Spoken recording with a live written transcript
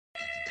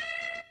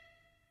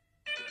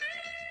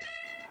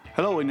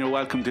Hello and you're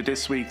welcome to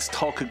this week's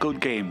Talk a Good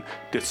Game,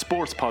 the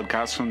sports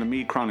podcast from the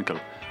Meath Chronicle.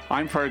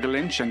 I'm Fergal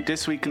Lynch, and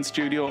this week in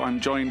studio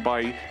I'm joined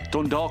by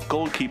Dundalk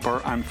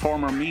goalkeeper and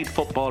former Meath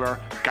footballer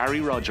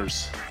Gary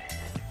Rogers.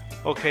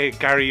 Okay,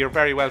 Gary, you're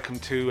very welcome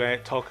to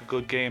Talk a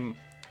Good Game,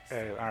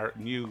 our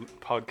new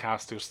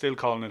podcast. We're still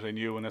calling it a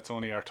new, and it's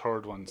only our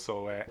third one,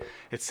 so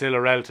it's still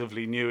a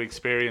relatively new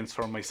experience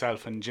for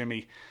myself and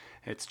Jimmy.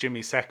 It's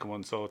Jimmy's second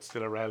one, so it's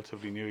still a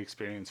relatively new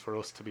experience for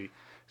us to be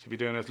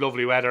doing it.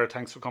 Lovely weather.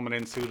 Thanks for coming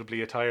in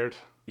suitably attired.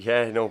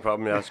 Yeah, no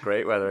problem. That's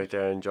great weather right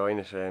there. Enjoying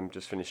it.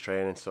 Just finished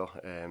training, so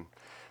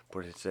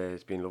but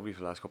it's been lovely for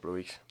the last couple of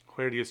weeks.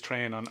 Where do you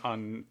train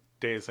on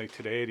days like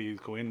today? Do you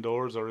go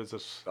indoors or is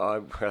it?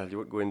 Well, you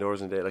would go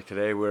indoors on a day like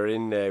today. We're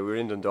in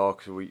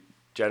Dundalk, so we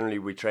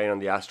train on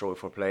the Astro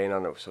if we're playing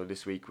on it. So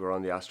this week we're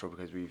on the Astro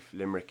because we've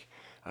Limerick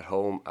at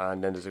home,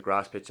 and then there's a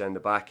grass pitch in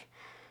the back,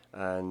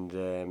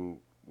 and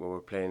when we're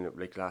playing,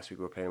 like last week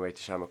we were playing away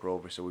to Shamrock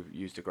Rover, so we've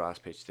used the grass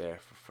pitch there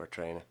for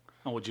training.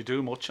 And would you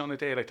do much on a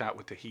day like that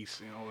with the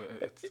heat? You know,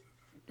 it's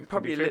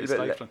probably a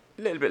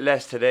little bit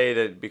less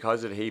today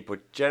because of the heat,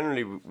 but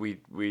generally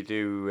we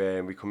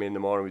do we come in the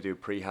morning, we do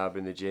prehab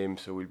in the gym,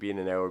 so we'll be in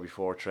an hour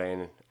before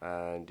training,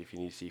 and if you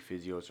need to see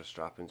physios or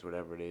strappings,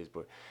 whatever it is,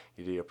 but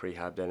you do your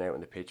prehab then out on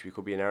the pitch. We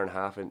could be an hour and a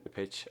half in the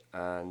pitch,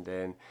 and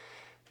then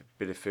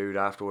bit of food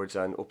afterwards,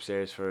 and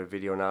upstairs for a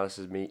video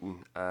analysis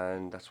meeting,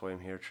 and that's why I'm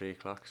here at 3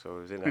 o'clock. So I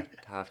was in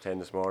at 10:30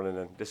 this morning,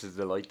 and this is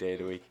the light day of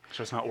the week. It's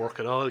just not work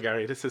at all,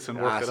 Gary. This isn't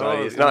work at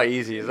all. It's not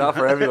easy. It's not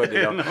for everybody.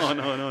 No. No,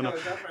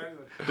 it's not for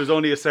everybody. There's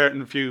only a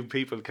certain few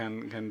people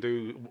can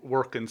do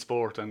work in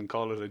sport and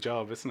call it a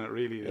job, isn't it?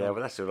 Really? Yeah,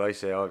 but that's what I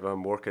say.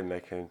 I'm working,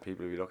 like, and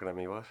people will be looking at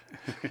me, what?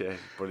 Yeah,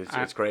 but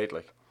it's great,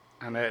 like.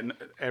 And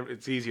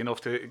it's easy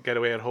enough to get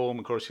away at home.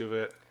 Of course, you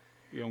have a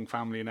young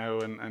family now,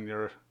 and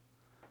you're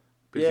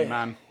busy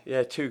man.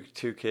 Yeah, two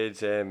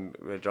kids.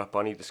 We dropped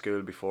Bonnie to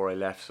school before I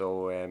left,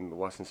 so it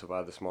wasn't so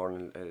bad this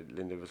morning.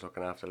 Linda was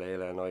looking after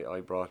Layla, and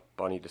I brought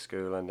Bonnie to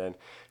school and then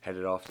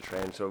headed off to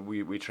train. So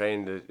we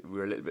trained. We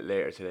were a little bit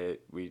later today.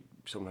 We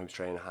sometimes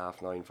train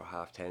 9:30 for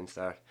 10:30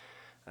 start.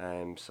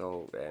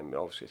 So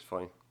obviously it's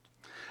fine.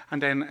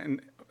 And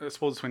then I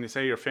suppose when you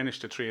say you're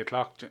finished at 3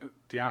 o'clock,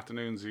 the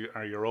afternoons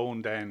are your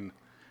own then.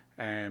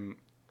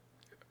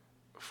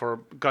 For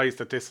guys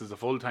that this is a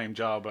full-time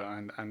job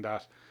and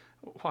that.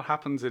 What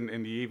happens in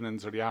the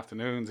evenings or the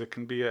afternoons? It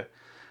can be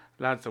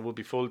lads that would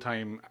be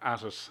full-time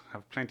at it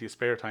have plenty of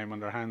spare time on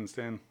their hands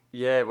then.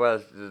 Yeah,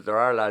 well, there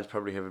are lads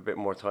probably have a bit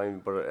more time,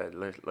 but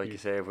like you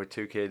say, with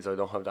 2 kids, I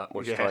don't have that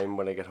much time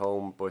when I get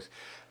home. But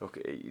look,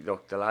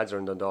 the lads are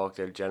in Dundalk.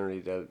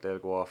 They'll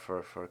go off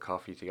for a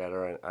coffee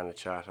together and a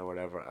chat or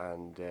whatever.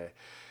 And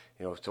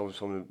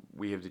some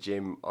we have the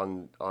gym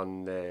on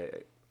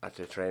at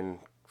the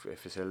training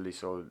facility,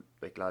 so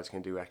like lads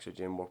can do extra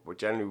gym work, but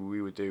generally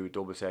we would do a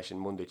double session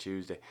Monday,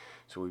 Tuesday,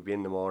 so we'd be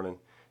in the morning,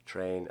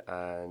 train,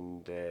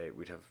 and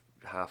we'd have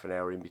half an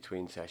hour in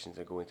between sessions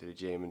and go into the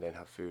gym and then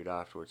have food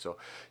afterwards. So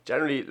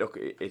generally, look,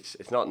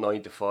 it's not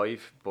 9 to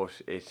 5, but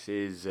it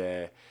is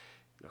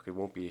look, it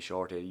won't be a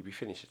short day. You'd be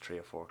finished at 3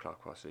 or 4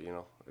 o'clock possibly, you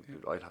know.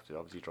 I'd have to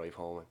obviously drive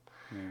home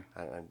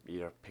and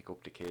either pick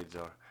up the kids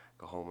or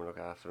go home and look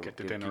after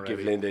them. Give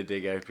Linda a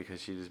dig out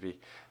because she'd just be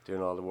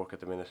doing all the work at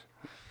the minute.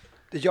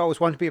 Did you always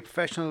want to be a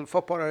professional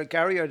footballer,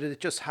 Gary, or did it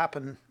just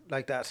happen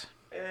like that?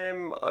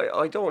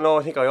 I don't know.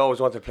 I think I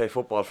always wanted to play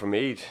football for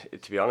Meath,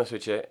 to be honest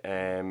with you.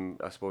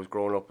 I suppose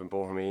growing up in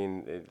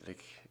Bohermeen,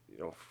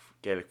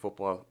 Gaelic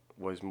football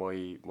was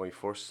my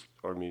first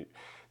or my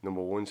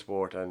number one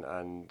sport,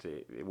 and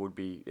it would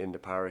be in the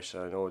parish.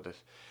 I know that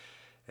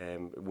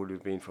it would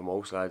have been for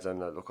most lads,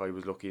 and look, I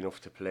was lucky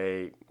enough to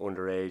play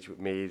underage with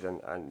Meath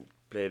and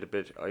played a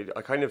bit.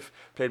 I kind of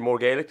played more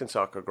Gaelic than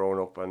soccer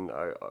growing up, and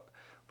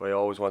but I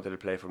always wanted to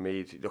play for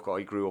Meath. Look,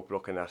 I grew up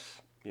looking at,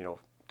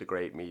 the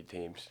great Meath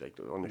teams, like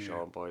under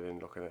Sean Boylan,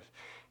 looking at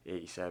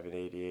 87,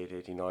 88,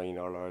 89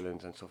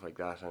 All-Irelands and stuff like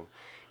that, and,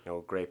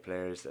 great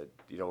players that,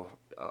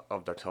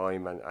 of their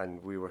time,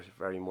 and we were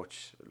very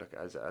much, look,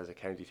 as a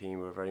county team,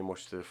 we were very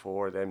much to the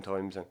fore at them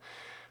times, and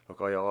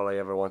look, all I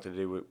ever wanted to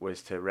do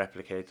was to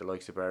replicate the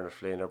likes of Bernard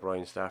Flynn or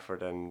Brian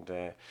Stafford, and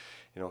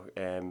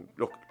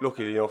look,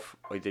 luckily enough,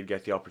 I did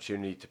get the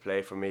opportunity to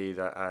play for Meath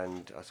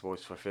and I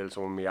suppose fulfil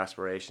some of my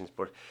aspirations.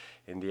 But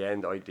in the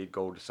end, I did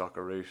go the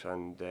soccer route,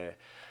 and to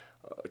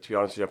be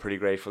honest with you, I'm pretty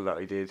grateful that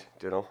I did.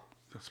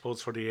 I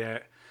suppose for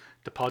the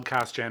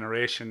podcast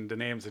generation, the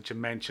names that you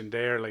mentioned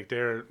there, like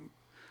they're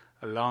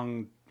a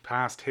long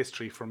past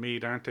history for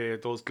Meath, aren't they?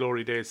 Those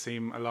glory days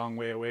seem a long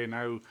way away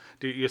now.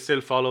 Do you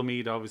still follow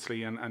Meath,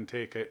 obviously, and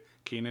take a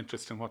keen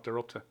interest in what they're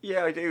up to?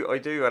 Yeah, I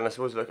do, and I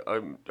suppose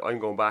I'm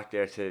going back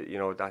there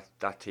to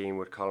that team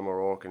with Colin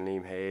O'Rourke and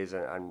Liam Hayes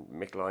and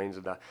Mick Lyons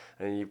and that,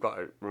 and you've got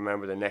to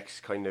remember the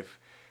next kind of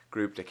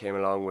group that came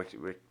along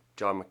with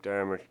John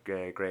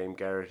McDermott, Graham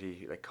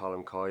Geraghty, like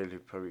Colin Coyle,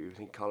 I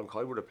think Colin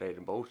Coyle would have played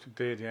in both.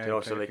 Did, yeah.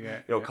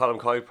 Colin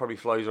Coyle probably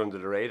flies under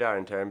the radar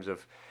in terms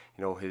of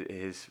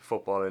his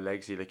footballing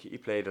legacy. Like he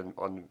played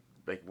on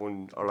like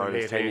won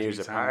All-Ireland 10 years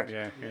apart.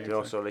 Yeah, you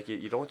know, so like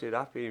you don't do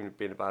that being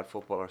a bad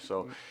footballer.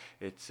 So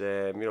it's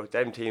you know,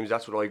 them teams.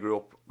 That's what I grew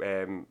up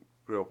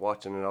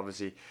watching, and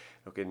obviously,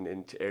 look,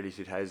 in early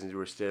 2000s, we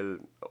were still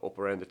up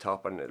around the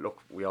top, and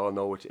look, we all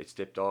know it's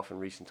dipped off in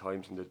recent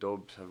times, and the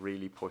Dubs have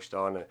really pushed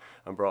on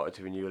and brought it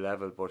to a new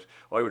level. But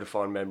I would have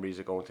fond memories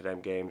of going to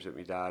them games with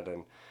my dad,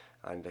 and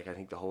like I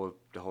think the whole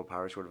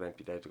parish would have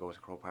emptied out to go to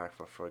Croke Park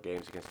for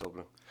games against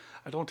Dublin.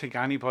 I don't think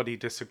anybody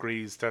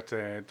disagrees that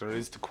there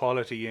is the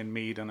quality in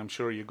Meath, and I'm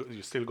sure you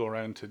still go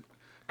around to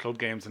club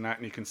games and that,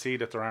 and you can see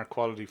that there are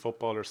quality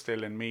footballers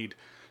still in Meath.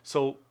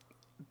 So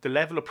the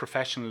level of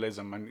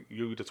professionalism, and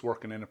you that's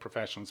working in a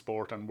professional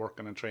sport and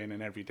working and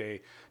training every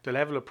day, the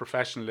level of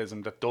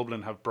professionalism that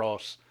Dublin have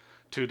brought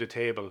to the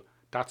table,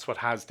 that's what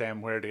has them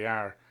where they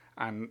are.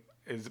 And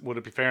would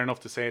it be fair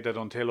enough to say that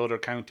until other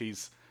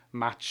counties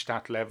match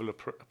that level of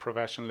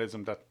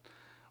professionalism, that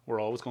we're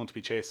always going to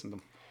be chasing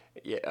them?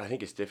 Yeah, I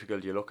think it's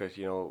difficult. You look at,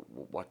 you know,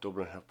 what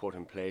Dublin have put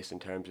in place in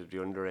terms of the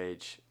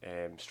underage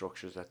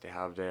structures that they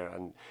have there,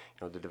 and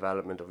you know, the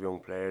development of young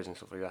players and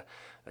stuff like that.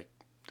 Like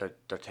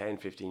they're 10,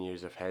 15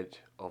 years ahead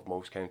of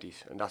most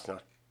counties, and that's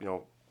not, you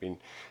know, being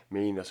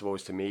mean, I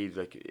suppose, to me.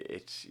 Like,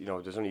 it's, you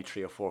know, there's only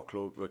 3 or 4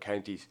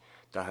 counties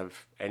that have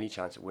any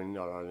chance of winning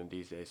All Ireland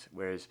these days.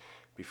 Whereas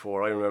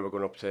before, I remember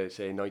going up to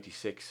say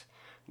 '96,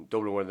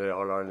 Dublin won the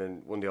All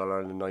Ireland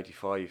in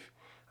 '95,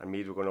 and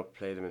Meath were going up to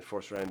play them in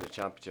first round of the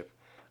championship,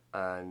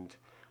 and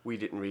we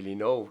didn't really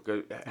know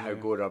how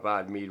good or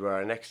bad Meath were.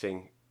 Our next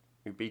thing,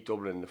 we beat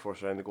Dublin in the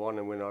first round to go on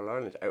and win All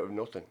Ireland out of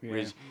nothing. Yeah.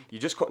 Whereas you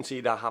just couldn't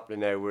see that happening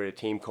now, where a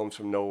team comes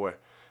from nowhere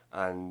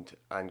and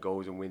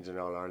goes and wins an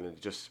All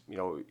Ireland. Just, you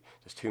know,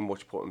 there's too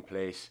much put in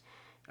place,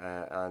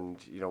 and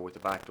you know, with the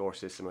backdoor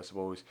system, I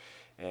suppose,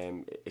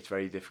 it's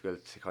very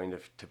difficult to kind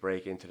of to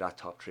break into that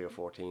top 3 or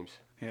 4 teams.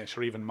 Yeah,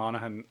 sure. Even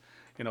Monaghan,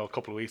 you know, a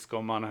couple of weeks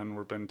ago, Monaghan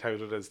were being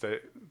touted as the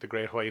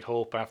great white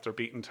hope after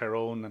beating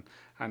Tyrone,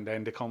 and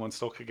then they come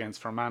unstuck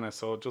against Fermanagh.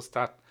 So just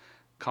that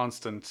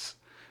constant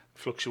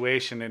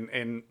fluctuation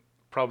in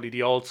probably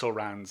the also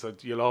rans.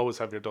 You'll always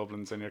have your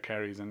Dublins and your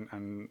Kerrys,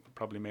 and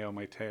probably Mayo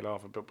might tail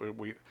off, but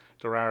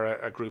there are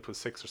a group of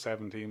 6 or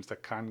 7 teams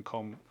that can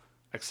come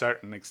a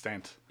certain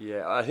extent.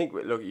 Yeah, I think,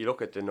 look, you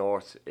look at the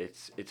North,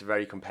 it's a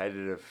very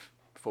competitive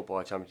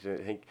football championship.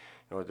 I think,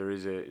 you know, there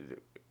is you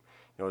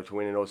know, to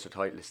win an Ulster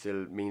title, it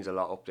still means a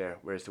lot up there.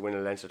 Whereas to win a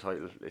Leinster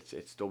title,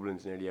 it's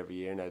Dublin's nearly every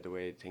year now, the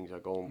way things are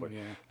going. But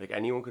like,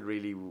 anyone could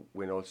really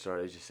win Ulster,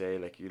 as you say.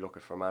 Like, you look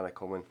at Fermanagh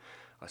coming,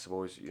 I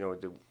suppose, you know,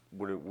 they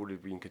would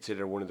have been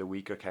considered one of the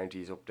weaker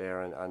counties up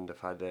there, and they've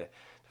had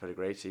a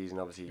great season,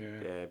 obviously,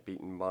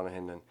 beating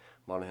Monaghan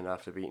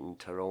after beating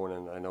Tyrone,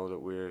 and I know that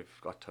we've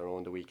got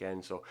Tyrone the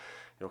weekend. So,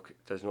 you know,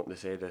 there's nothing to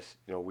say that,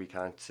 you know, we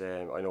can't.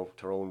 I know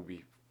Tyrone would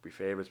be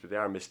favourites, but they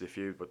are missing a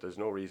few. But there's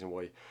no reason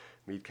why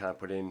Meath can't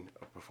put in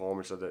a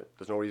performance, or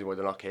there's no reason why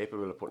they're not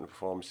capable of putting a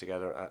performance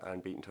together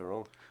and beating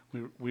Tyrone.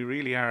 We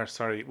really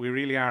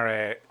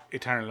are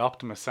eternal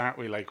optimists, aren't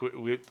we? Like,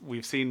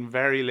 we've seen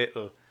very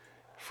little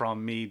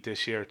from Meath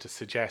this year to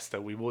suggest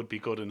that we would be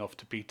good enough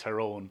to beat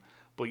Tyrone,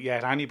 but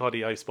yet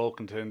anybody I've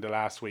spoken to in the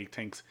last week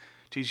thinks,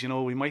 geez, you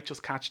know, we might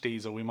just catch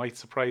these, or we might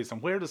surprise them.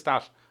 Where does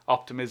that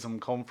optimism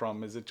come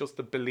from? Is it just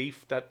the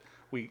belief that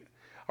we,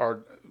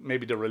 or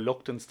maybe the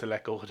reluctance to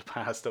let go of the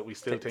past, that we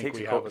still think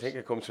we have it? I think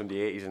it comes from the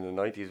 80s and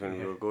the 90s when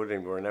we were good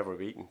and we were never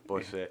beaten.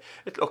 But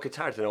it's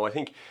hard to know. I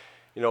think,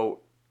 you know,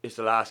 it's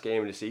the last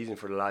game of the season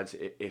for the lads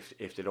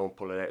if they don't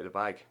pull it out of the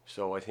bag.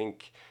 So I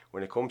think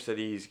when it comes to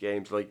these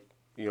games, like,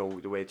 you know,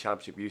 the way the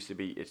championship used to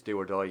be, it's do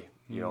or die.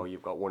 You know,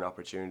 you've got one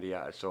opportunity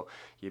at it, so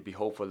you'd be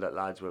hopeful that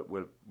lads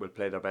will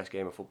play their best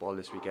game of football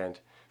this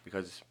weekend,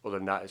 because other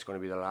than that, it's going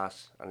to be the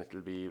last, and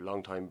it'll be a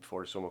long time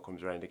before the summer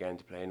comes around again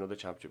to play another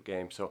championship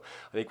game. So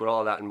I think with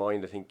all that in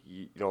mind, I think,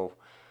 you know,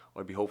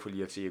 I'd be hopeful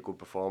you'll see a good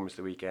performance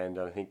the weekend,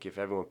 and I think if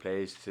everyone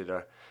plays to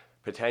their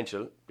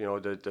potential, you know,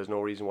 there's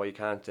no reason why you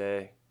can't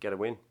get a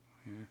win.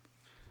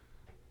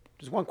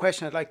 There's one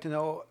question I'd like to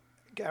know,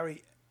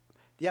 Gary.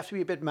 Do you have to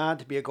be a bit mad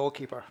to be a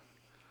goalkeeper?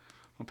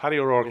 Well, Paddy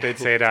O'Rourke did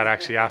say that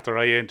actually after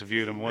I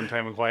interviewed him one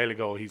time a while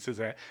ago. He says,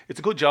 it's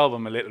a good job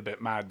I'm a little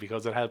bit mad,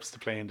 because it helps to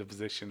play in the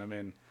position I'm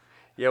in.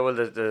 Yeah, well,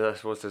 I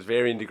suppose there's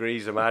varying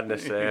degrees of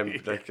madness.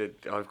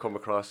 I've come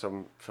across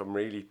some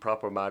really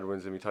proper mad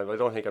ones in my time. I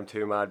don't think I'm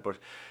too mad, but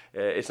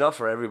it's not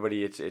for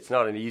everybody. It's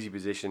not an easy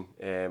position.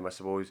 I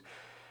suppose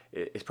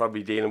it's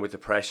probably dealing with the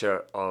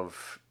pressure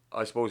of,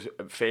 I suppose,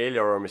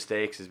 failure or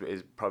mistakes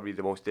is probably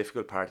the most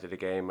difficult part of the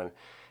game. And,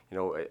 you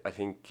know, I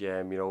think,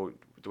 you know,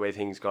 the way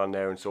things gone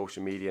now in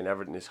social media and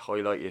everything is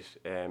highlighted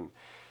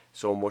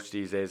so much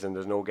these days, and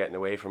there's no getting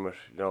away from it.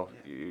 You know,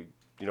 you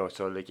know,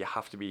 so like, you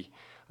have to be,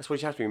 I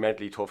suppose you have to be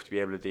mentally tough to be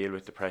able to deal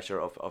with the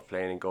pressure of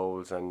playing in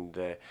goals, and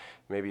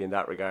maybe in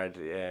that regard,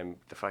 the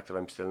fact that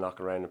I'm still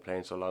knocking around and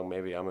playing so long,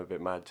 maybe I'm a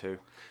bit mad too.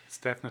 It's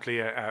definitely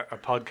a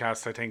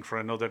podcast, I think, for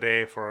another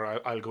day.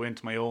 I'll go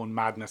into my own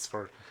madness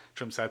for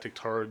Trim Celtic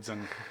thirds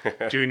and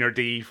Junior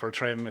D for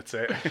Trim. It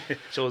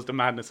shows the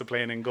madness of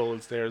playing in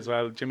goals there as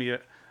well. Jimmy,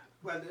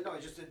 Well, no,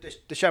 just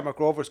the Shamrock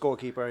Rovers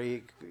goalkeeper.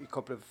 A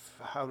couple of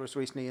howlers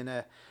recently in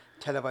a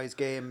televised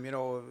game.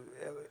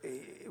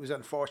 It was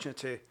unfortunate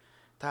to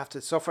have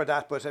to suffer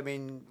that. But I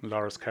mean,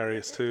 Loris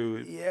Karius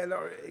too. Yeah,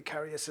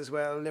 Karius as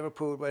well.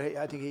 Liverpool, but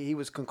I think he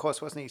was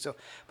concussed, wasn't he? So,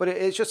 but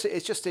it's just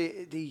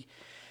the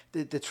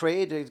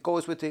trade. It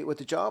goes with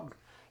the job.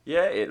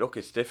 Yeah,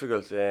 it's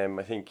difficult.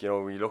 I think,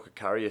 when you look at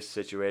Karius'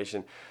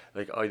 situation,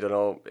 like, I don't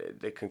know,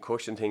 the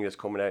concussion thing that's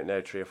coming out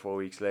now 3 or 4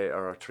 weeks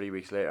later, or 3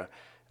 weeks later,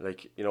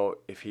 like,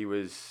 if he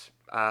was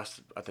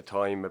asked at the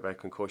time about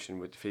concussion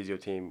with the physio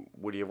team,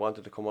 would he have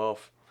wanted to come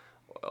off?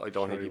 I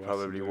don't think he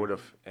probably would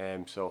have.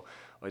 So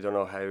I don't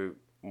know how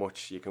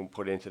much you can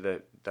put into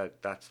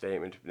that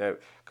statement. Now,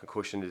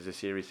 concussion is a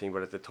serious thing,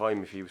 but at the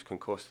time, if he was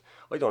concussed,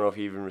 I don't know if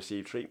he even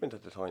received treatment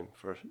at the time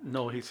for it.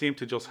 No, he seemed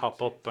to just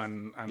hop up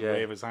and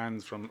wave his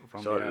hands from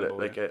so the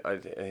elbow. I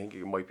think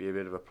it might be a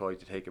bit of a ploy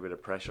to take a bit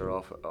of pressure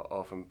off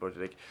him. But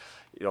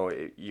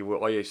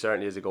I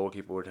certainly as a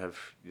goalkeeper would have,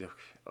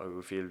 I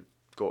would feel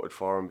gutted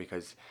for him,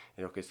 because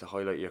it's to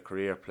highlight your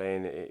career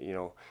playing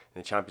in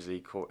the Champions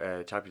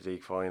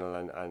League final,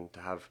 and to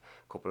have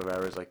a couple of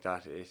errors like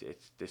that,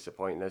 it's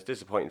disappointing. It's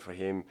disappointing for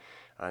him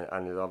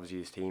and obviously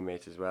his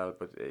teammates as well.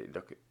 But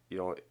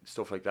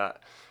stuff like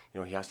that,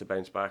 he has to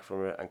bounce back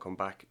from it and come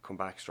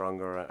back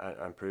stronger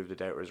and prove the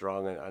doubters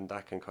wrong, and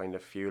that can kind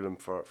of fuel him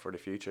for the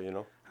future.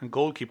 And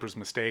goalkeepers'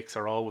 mistakes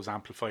are always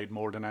amplified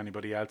more than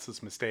anybody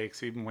else's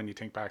mistakes. Even when you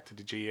think back to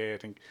the GA, I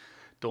think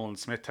Dolan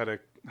Smith had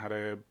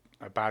a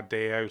bad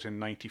day out in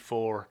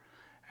 '94,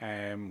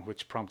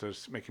 which prompted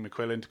Mickey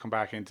McQuillan to come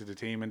back into the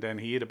team, and then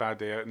he had a bad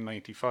day out in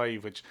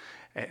 '95, which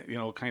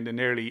kind of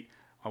nearly,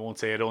 I won't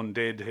say it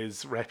undid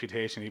his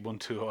reputation. He won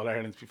 2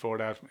 All-Irelands before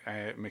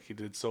that, Mickey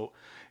did. So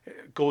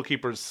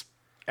goalkeepers'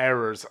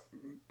 errors,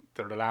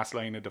 they're the last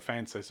line of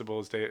defence, I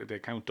suppose. They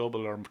count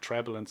double or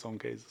treble in some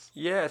cases.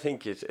 Yeah, I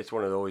think it's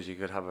one of those, you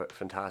could have a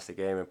fantastic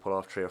game and pull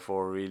off 3 or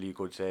 4 really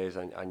good saves,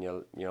 and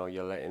you'll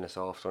let in a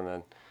soft one,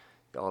 and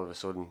all of a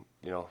sudden,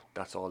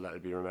 that's all that'll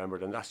be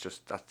remembered, and that's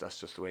just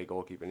the way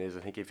goalkeeping is. I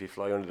think if you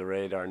fly under the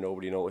radar and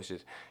nobody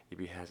notices, you'd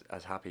be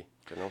as happy.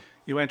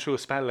 You went through a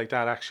spell like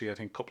that, actually, I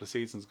think a couple of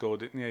seasons ago,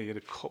 didn't you? You had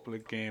a couple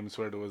of games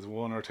where there was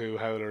 1 or 2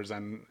 howlers,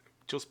 and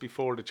just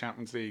before the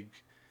Champions League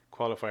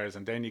qualifiers,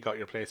 and then you got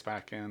your place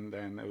back, and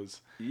then it was...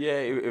 Yeah,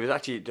 it was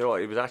actually,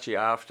 it was actually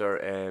after,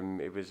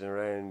 it was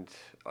around,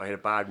 I had a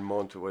bad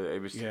month. It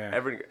was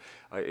everything.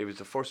 It was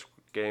the first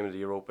game of the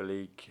Europa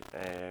League,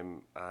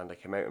 and I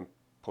came out and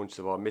punched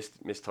the ball,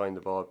 mistimed the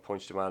ball,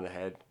 punched him on the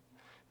head,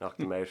 knocked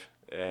him out.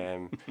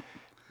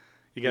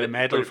 You get a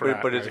medal for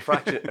that. But it's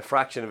a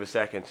fraction of a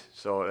second.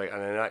 So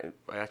and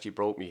I actually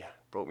broke me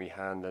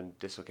hand and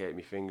dislocated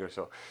my finger.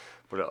 So,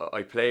 but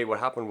I played. What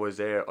happened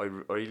was I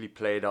really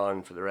played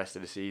on for the rest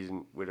of the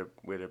season with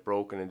a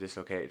broken and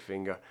dislocated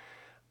finger,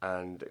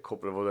 and a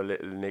couple of other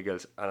little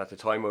niggles. And at the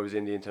time, I was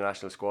in the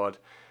international squad,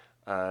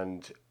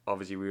 and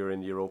obviously we were in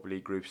the Europa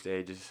League group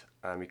stages,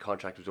 and my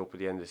contract was up at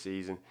the end of the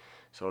season.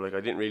 So I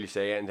didn't really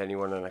say anything to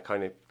anyone, and I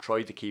kind of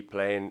tried to keep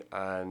playing,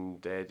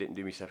 and didn't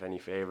do myself any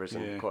favours,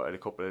 and had a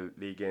couple of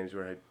league games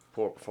where I had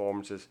poor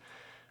performances,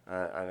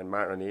 and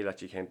Martin O'Neill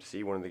actually came to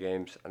see one of the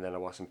games, and then I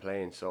wasn't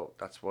playing. So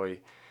that's why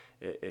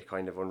it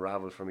kind of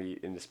unravelled for me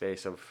in the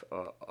space of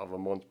a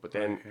month. But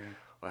then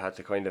I had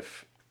to kind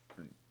of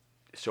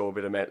show a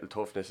bit of mental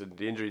toughness, and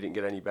the injury didn't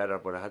get any better,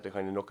 but I had to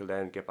kind of knuckle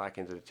down, get back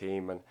into the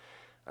team,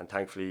 and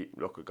thankfully,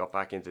 I got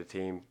back into the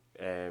team.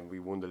 We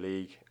won the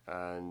league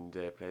and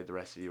played the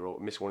rest of the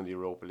Europa. Missed one of the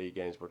Europa League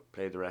games, but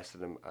played the rest of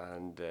them.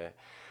 And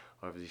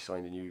obviously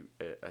signed a new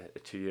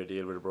 2-year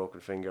deal with a broken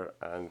finger,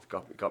 and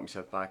got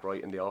myself back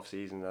right in the off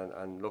season.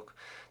 And look,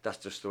 that's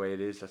just the way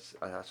it is.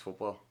 That's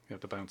football. You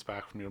have to bounce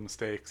back from your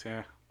mistakes.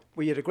 Yeah.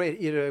 Well, you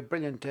had a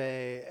brilliant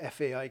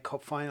FAI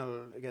Cup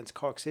final against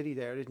Cork City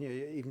there, didn't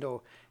you? Even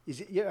though,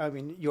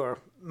 you're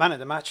man of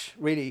the match,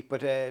 really,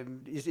 but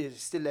you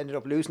still ended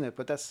up losing it.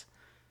 But that's...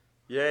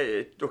 Yeah,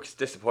 it looks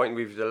disappointing.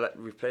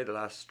 We've played the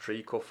last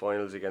 3 cup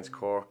finals against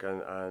Cork,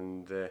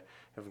 and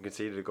haven't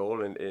conceded a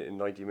goal in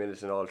 90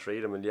 minutes in all 3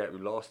 of them, and yet we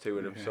lost 2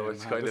 of them. So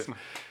it's kind of,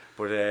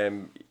 but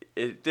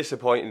it's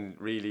disappointing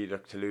really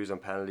to lose on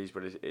penalties.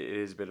 But it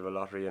is a bit of a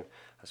lottery, and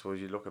I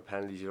suppose you look at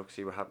penalties, you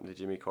see what happened to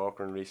Jimmy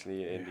Corcoran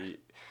recently in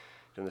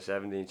the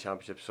 17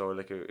 championship. So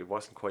it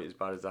wasn't quite as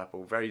bad as that,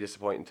 but very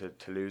disappointing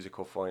to lose a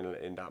cup final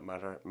in that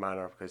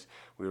manner, because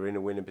we were in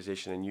a winning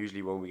position, and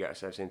usually when we get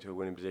ourselves into a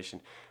winning position,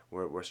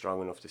 we're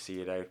strong enough to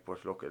see it out.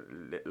 But look,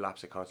 a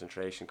lapse of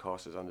concentration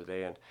cost us on the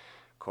day, and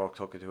Cork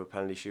took it to a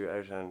penalty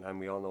shootout, and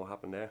we all know what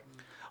happened there.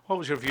 What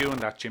was your view on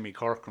that Jimmy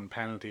Corcoran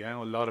penalty? I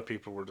know a lot of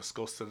people were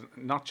disgusted,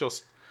 not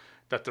just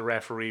that the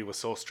referee was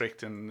so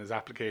strict in his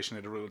application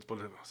of the rules, but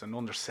it was an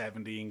under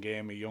 17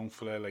 game, a young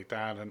fella like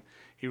that, and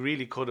he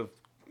really could have.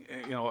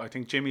 I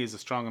think Jimmy is a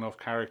strong enough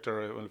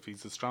character. Well, if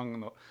he's as strong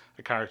enough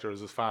a character as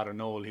his father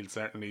Noel, he'll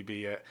certainly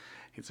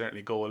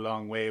go a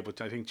long way.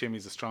 But I think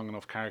Jimmy's a strong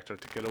enough character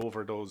to get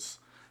over those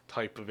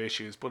type of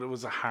issues. But it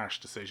was a harsh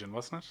decision,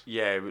 wasn't it?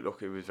 Yeah,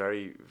 look, it was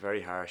very,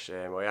 very harsh.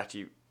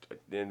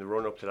 in the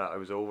run up to that, I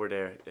was over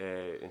there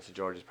in St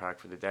George's Park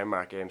for the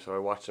Denmark game, so I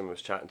watched him. I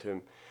was chatting to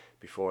him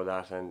before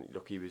that, and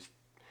look, he was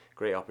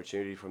great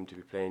opportunity for him to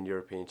be playing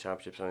European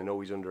Championships, and I know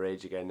he's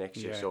underage again next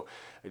year. So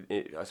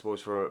I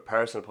suppose from a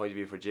personal point of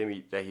view for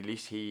Jimmy, that at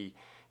least he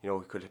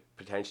could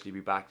potentially be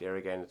back there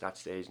again at that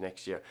stage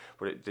next year.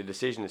 But the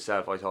decision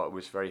itself, I thought it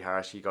was very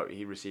harsh.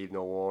 He received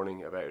no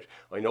warning about it.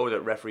 I know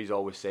that referees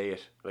always say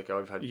it. Like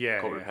I've had a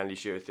couple of penalty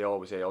shootouts, they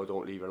always say, "Oh,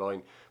 don't leave your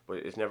line," but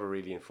it's never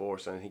really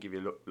enforced. And I think if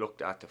you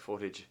looked at the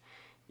footage,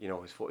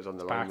 his foot is on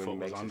the line when he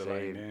makes the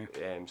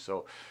save.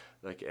 So,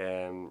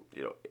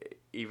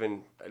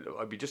 even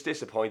I'd be just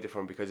disappointed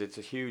for him, because it's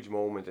a huge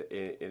moment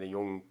in a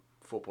young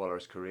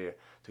footballer's career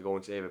to go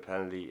and save a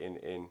penalty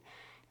in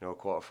a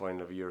quarter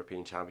final of a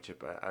European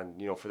Championship,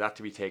 and for that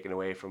to be taken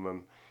away from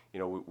him,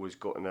 was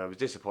good, and I was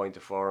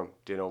disappointed for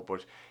him,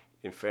 but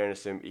in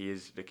fairness to him,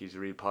 he's a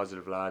real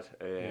positive lad,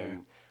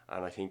 and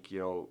I think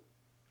he'll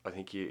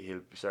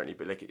certainly,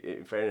 but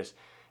in fairness,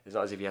 it's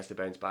not as if he has to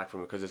bounce back from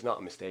it, because it's not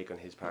a mistake on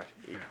his part.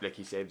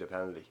 He saved the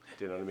penalty.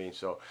 Do you know what I mean?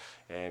 So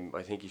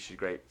I think he should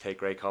take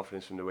great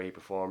confidence from the way he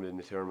performed in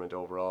the tournament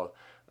overall,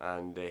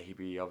 and he'd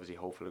be obviously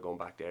hopeful of going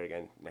back there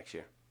again next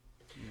year.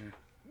 Yeah.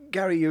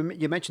 Gary,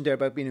 you mentioned there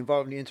about being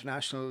involved in the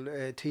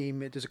international team.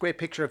 There's a great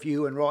picture of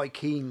you and Roy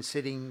Keane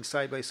sitting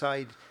side by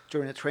side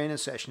during a training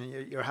session,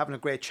 and you're having a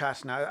great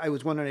chat. Now, I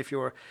was wondering if you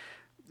were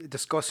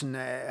discussing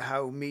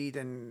how Meath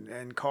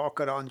and Cork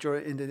got on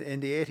in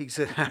the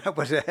 80s,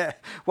 but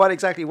what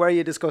exactly were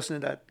you discussing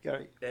in that,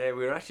 Gary?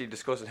 We were actually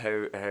discussing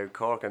how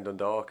Cork and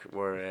Dundalk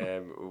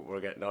were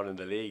getting on in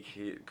the league.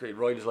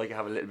 Roy was like to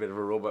have a little bit of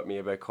a rub at me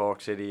about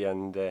Cork City,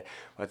 and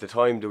at the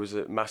time there was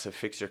a massive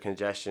fixture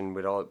congestion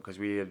because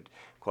we had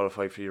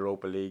qualified for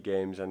Europa League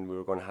games, and we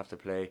were going to have to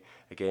play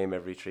a game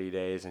every 3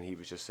 days, and he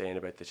was just saying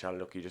about the challenge,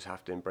 look, you just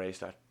have to embrace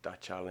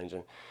that challenge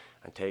and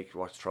take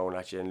what's thrown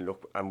at you,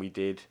 and we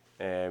did.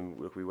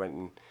 We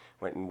went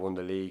and won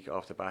the league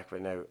off the back.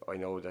 But now I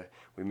know that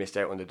we missed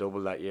out on the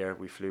double that year.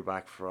 We flew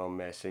back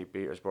from St.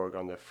 Petersburg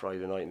on the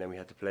Friday night, and then we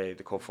had to play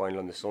the cup final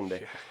on the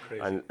Sunday.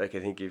 And I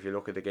think if you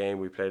look at the game,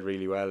 we played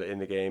really well in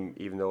the game,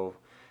 even though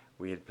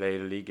we had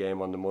played a league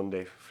game on the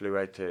Monday. Flew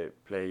out to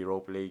play a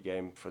Europa League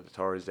game for the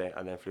Thursday,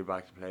 and then flew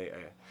back to play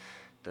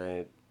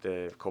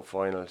the cup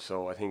final.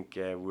 So I think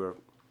we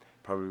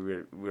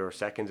were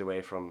seconds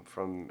away from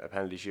a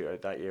penalty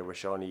shootout that year, where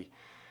Shawnee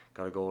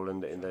got a goal in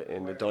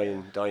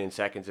the dying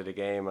seconds of the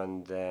game,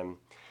 and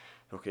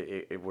look,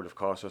 it would have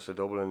cost us a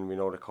double, and we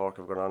know that Cork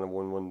have gone on and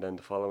won one then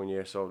the following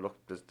year. So look,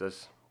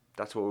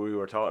 that's what we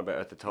were talking about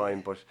at the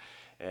time. But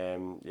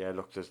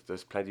look,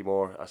 there's plenty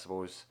more, I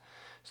suppose,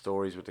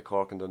 stories with the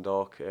Cork and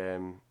Dundalk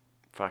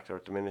factor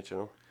at the minute.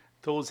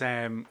 Those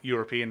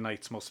European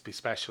nights must be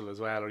special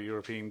as well, or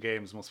European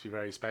games must be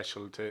very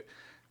special to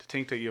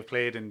think that you've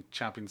played in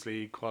Champions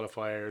League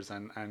qualifiers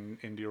and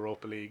in the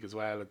Europa League as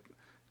well.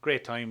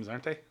 Great times,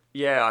 aren't they?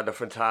 Yeah, they're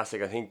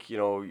fantastic. I think,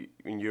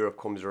 when Europe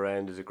comes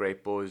around, there's a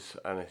great buzz,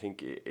 and I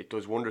think it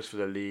does wonders for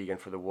the league and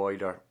for the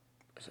wider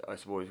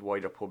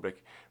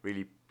public.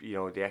 Really,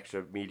 the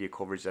extra media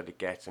coverage that it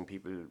gets, and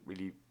people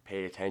really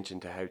pay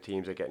attention to how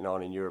teams are getting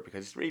on in Europe,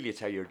 because it's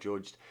how you're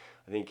judged.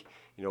 I think,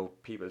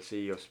 people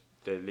see us,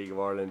 the League of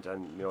Ireland,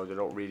 and they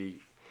don't really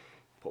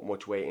put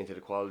much weight into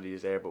the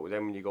qualities there, but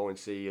then when you go and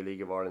see a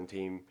League of Ireland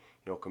team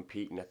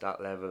competing at that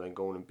level and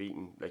going and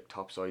beating like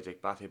top sides,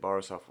 like Bate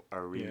Borisov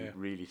are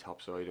really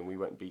top side, and we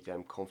went and beat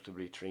them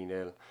comfortably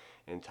 3-0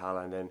 in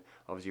Tala, and then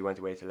obviously went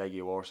away to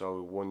Legia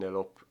Warsaw 1-0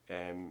 up,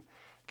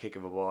 kick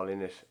of a ball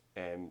in it,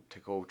 to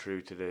go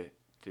through to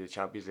the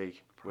Champions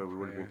League, where we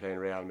would have been playing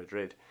Real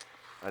Madrid.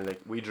 And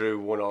like we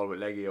drew 1-1 with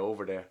Legia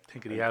over there.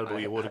 Think of the elbow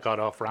you would have got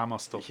off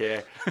Ramos though.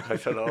 Yeah, I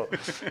don't know.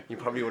 You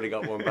probably would have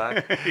got one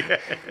back.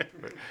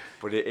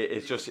 But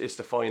it's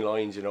the fine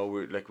lines,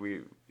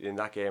 we in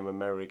that game in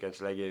Merrill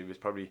against Legia, it was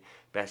probably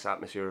best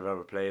atmosphere I've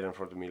ever played in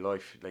front of my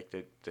life. Like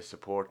the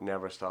support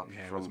never stopped.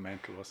 Yeah, it was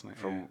mental, wasn't it?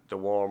 From the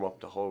warm up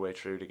the whole way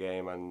through the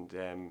game, and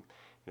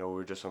we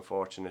were just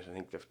unfortunate. I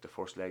think the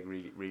first leg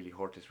really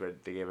hurt us, where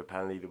they gave a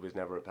penalty that was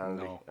never a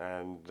penalty,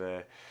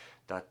 and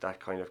that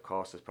kind of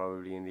cost us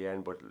probably in the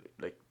end. But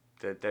like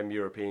them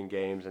European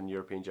games and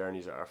European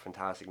journeys are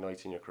fantastic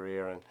nights in your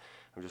career, and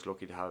I'm just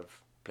lucky to have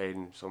played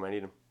in so many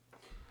of them.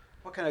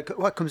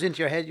 What comes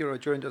into your head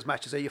during those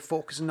matches? Are you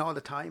focusing all the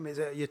time?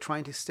 Are you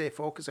trying to stay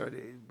focused, or do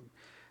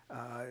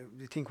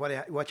you think what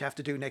you have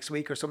to do next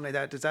week or something like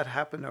that? Does that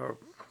happen, or?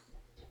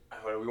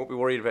 Well, we won't be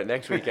worried about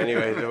next week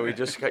anyway. So we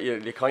just got,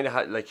 you kind of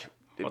had like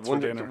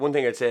one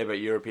thing I'd say about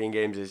European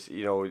games is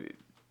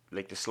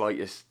like the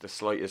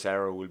slightest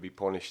error will be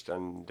punished,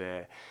 and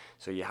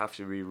so you have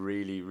to be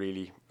really,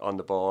 really on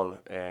the ball,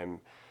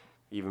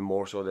 even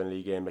more so than a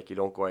league game. Like you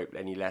don't go out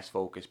any less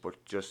focused,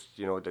 but just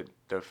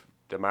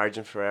the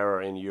margin for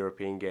error in a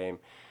European game,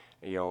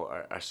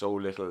 are so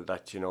little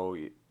that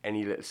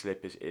any little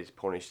slip is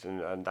punished,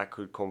 and that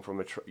could come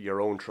from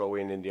your own throw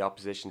in the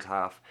opposition's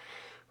half,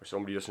 where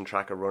somebody doesn't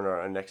track a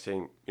runner, and next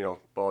thing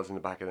ball's in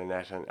the back of the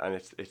net, and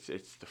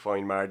it's the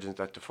fine margins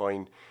that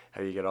define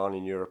how you get on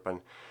in Europe.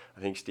 And I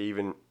think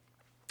Stephen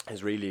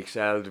has really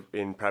excelled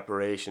in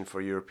preparation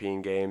for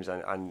European games,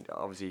 and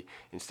obviously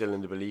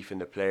instilling the belief in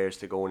the players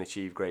to go and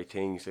achieve great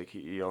things. Like,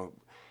 you know,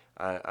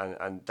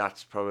 and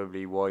that's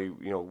probably why,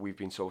 you know, we've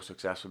been so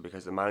successful,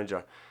 because the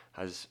manager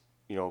has,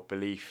 you know,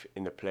 belief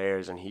in the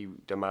players, and he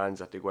demands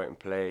that they go out and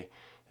play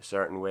a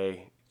certain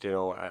way, you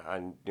know,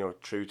 and you know,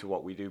 true to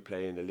what we do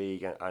play in the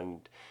league,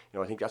 and you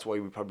know, I think that's why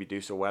we probably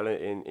do so well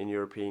in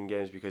European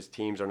games, because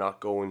teams are not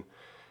going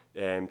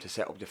to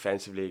set up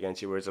defensively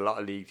against you, whereas a lot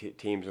of league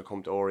teams will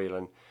come to Oriel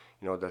and,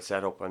 you know, they'll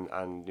set up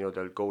and you know,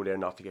 they'll go there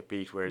not to get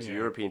beat, whereas the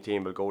European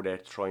team will go there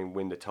to try and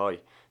win the tie.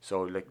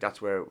 So like,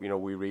 that's where, you know,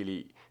 we really,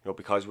 you know,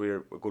 because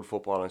we're a good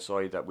football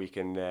side, that we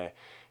can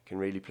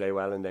really play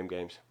well in them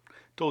games.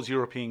 Those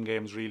European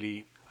games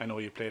really, I know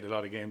you played a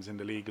lot of games in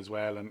the league as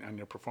well, and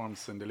your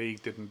performance in the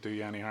league didn't do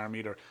you any harm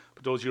either,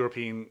 but those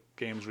European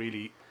games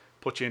really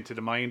put you into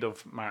the mind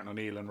of Martin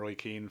O'Neill and Roy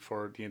Keane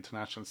for the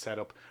international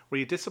setup. Were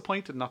you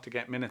disappointed not to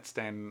get minutes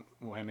then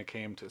when it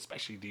came to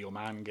especially the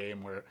Oman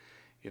game, where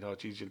you thought,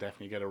 geez, you'll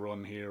definitely get a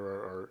run here,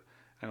 or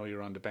I know you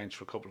were on the bench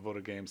for a couple of other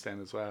games then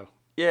as well?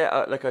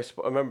 Yeah, like I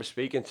remember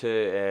speaking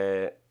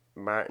to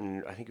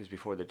Martin, I think it was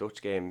before the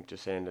Dutch game,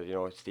 just saying that, you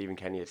know, Stephen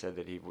Kenny had said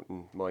that he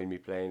wouldn't mind me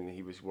playing.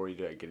 He was worried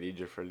that I'd get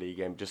injured for a league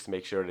game, just to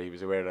make sure that he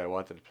was aware that I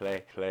wanted to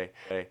play.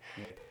 Yeah.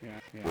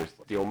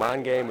 The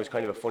Oman game was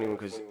kind of a funny one,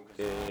 because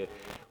we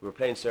were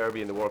playing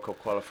Serbia in the World Cup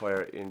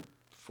qualifier in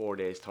 4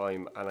 days'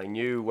 time, and I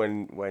knew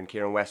when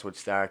Kieran Westwood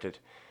started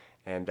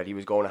that he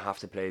was going to have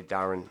to play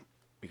Darren,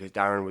 because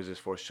Darren was his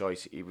first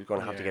choice. He was going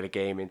to have to get a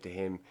game into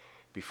him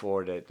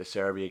before the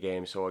Serbia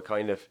game. So I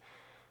kind of,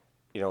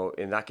 you know,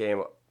 in that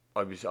game,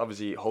 I was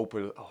obviously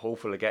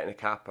hopeful of getting a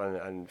cap,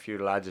 and a few of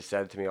the lads had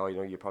said to me, oh, you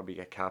know, you probably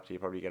get capped, you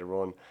probably get a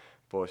run,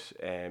 but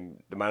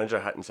the manager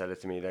hadn't said it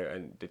to me there,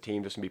 and the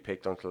team doesn't be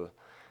picked until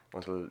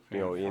you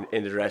know,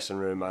 in the dressing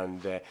room.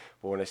 And but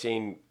when I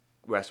seen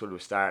Westwood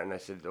was starting, I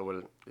said, oh,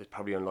 well, it's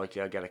probably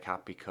unlikely I'll get a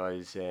cap,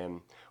 because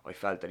I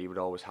felt that he would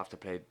always have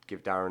to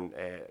give Darren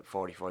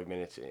 45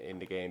 minutes in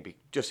the game.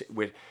 Just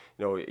with,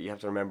 you know, you have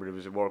to remember it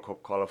was a World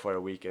Cup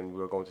qualifier week, and we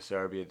were going to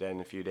Serbia then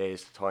in a few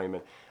days' time,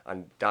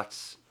 and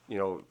that's, you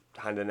know,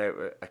 handing out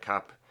a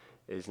cap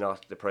is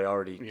not the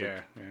priority.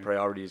 The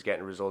priority is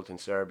getting a result in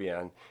Serbia,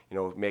 and, you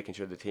know, making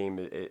sure the team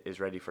is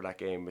ready for that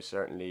game was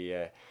certainly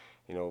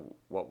you know,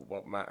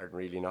 what mattered,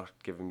 really, not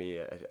giving me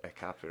a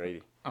cap,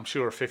 really. I'm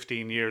sure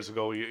 15 years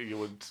ago you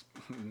would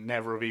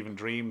never have even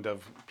dreamed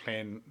of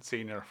playing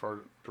senior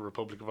for the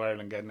Republic of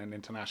Ireland, getting an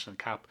international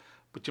cap,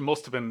 but you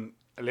must have been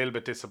a little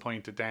bit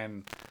disappointed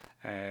then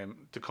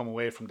to come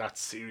away from that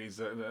series,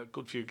 a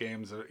good few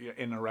games in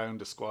and around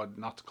the squad,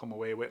 not to come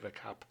away with a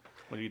cap.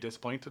 Were you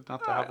disappointed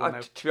not to have one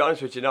out? To be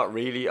honest with you, not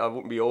really. I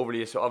wouldn't be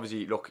overly. So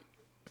obviously, look,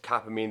 a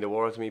cap would mean the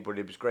world to me, but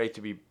it was great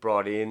to be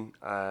brought in,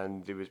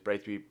 and it was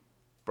great to be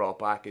brought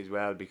back as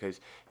well, because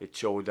it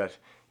showed that,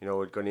 you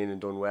know, I'd gone in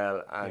and done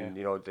well, and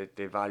you know,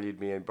 they valued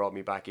me and brought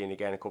me back in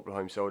again a couple of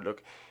times. So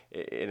look,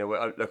 in a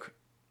way, look,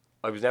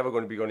 I was never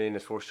going to be going in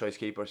as first choice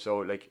keeper. So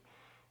like,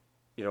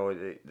 you know,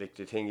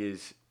 the thing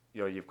is,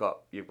 you know, you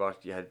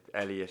had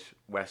Elliot,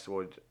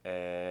 Westwood,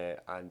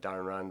 and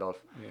Darren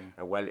Randolph,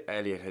 and well,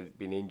 Elliot had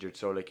been injured,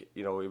 so like,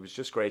 you know, it was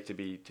just great to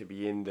be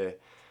in the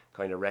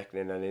kind of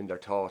reckoning and in their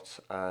thoughts,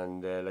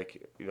 and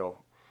like, you know,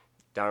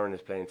 Darren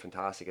is playing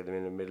fantastic at the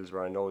minute in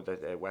Middlesbrough. I know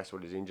that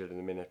Westwood is injured in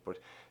the minute, but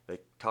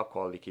like, top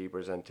quality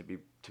keepers, and to be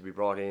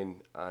brought in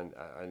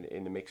and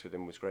in the mix with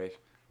him was great.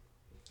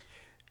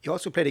 You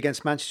also played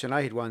against Manchester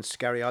United once,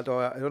 Gary, although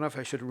I don't know if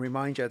I should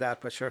remind you of that,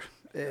 but sure,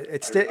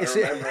 it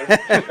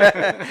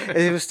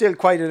was still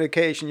quite an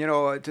occasion, you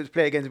know, to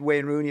play against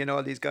Wayne Rooney and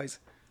all these guys.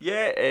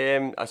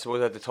 Yeah, I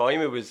suppose at the time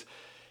it was,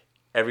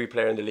 every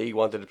player in the league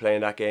wanted to play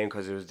in that game,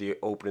 because it was the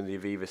opening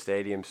of the Aviva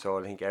Stadium, so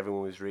I think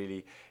everyone was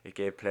really, it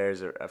gave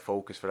players a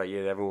focus for that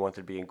year. Everyone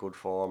wanted to be in good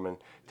form and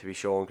to be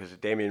shown, because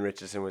Damien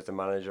Richardson was the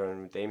manager,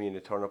 and Damien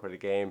would turn up at the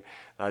game,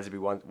 lads would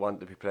want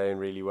to be playing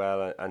really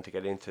well and to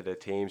get into the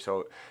team.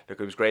 So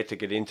look, it was great to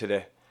get into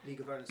the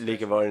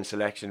League of Ireland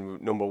selection,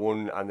 number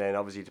one, and then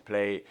obviously to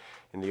play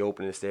in the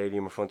opening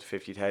stadium in front of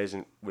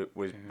 50,000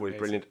 was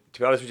brilliant. To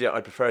be honest with you,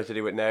 I'd prefer to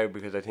do it now,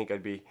 because I think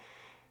I'd be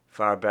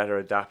far better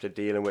adapted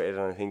dealing with it,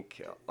 and I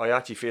think I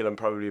actually feel I'm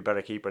probably a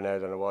better keeper now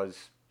than I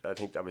was. I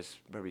think that was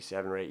maybe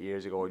 7 or 8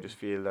 years ago. I just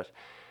feel that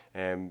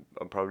I'm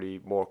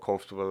probably more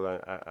comfortable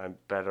and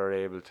better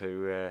able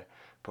to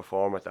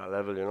perform at that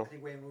level, you know. I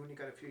think Wayne Rooney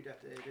got a few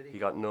that day, did he? He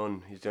got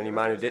none. He's the only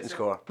man who didn't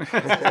score.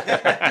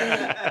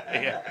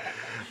 Yeah.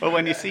 Well,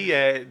 when you see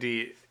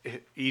the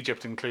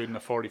Egypt including a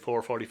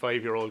 44,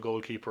 45-year-old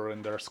goalkeeper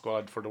in their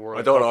squad for the World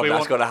Cup, I don't know if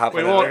that's going to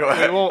happen. We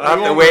won't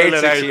have to wait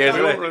 6 years.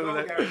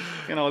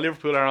 You know,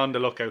 Liverpool are on the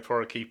lookout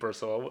for a keeper,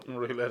 so I wouldn't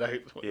rule it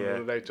out.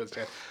 Rule it out just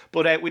yet.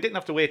 But we didn't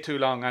have to wait too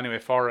long anyway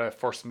for a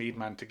first Meath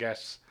man to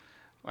get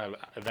well,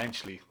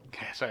 eventually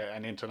get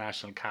an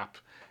international cap.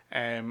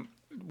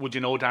 Would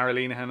you know Darrell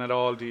Lenihan at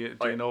all? Do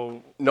you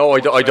know? No, I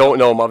don't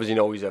know him. Obviously,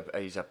 no, he's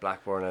at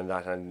Blackburn and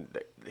that, and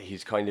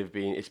he's kind of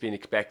been. It's been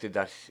expected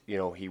that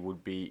he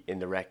would be in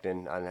the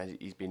reckoning, and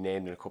he's been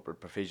named in a couple of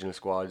provisional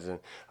squads. And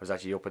I was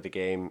actually up at the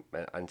game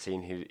and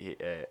seeing he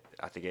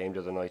at the game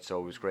the other night, so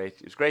it was great.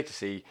 It was great to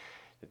see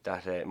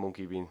that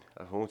monkey being,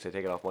 I won't say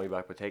taken off my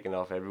back, but taken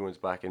off everyone's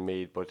back in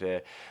Meath. But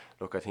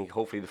look, I think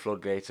hopefully the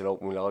floodgates will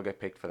open. We'll all get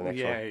picked for the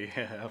next one.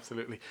 Yeah,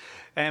 absolutely.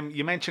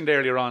 You mentioned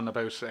earlier on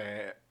about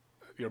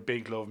your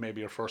big love,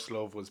 maybe your first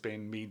love, was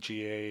being Meath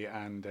GA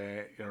and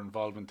your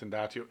involvement in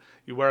that.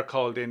 You were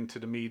called into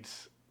the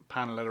Meath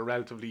panel at a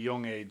relatively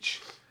young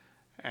age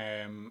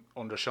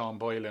under Sean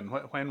Boylan.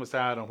 When was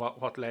that, and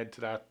what led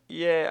to that?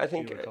 Yeah, I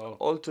think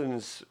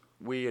Ultons,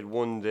 we had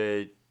won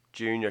the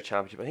junior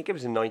championship. I think it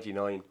was in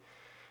 '99.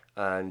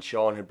 And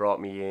Sean had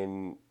brought me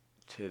in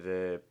to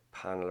the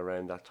panel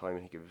around that time. I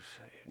think it was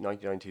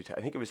 99, 2000.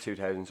 I think it was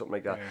 2000, something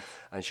like that. Yeah.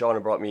 And Sean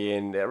had brought me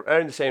in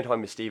around the same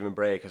time as Stephen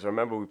Bray, because I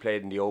remember we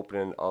played in the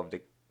opening of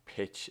the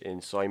pitch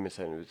in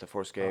Simonstown. It was the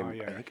first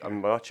game.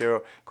 I'm not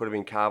sure. Could have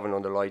been Cavan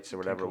under lights or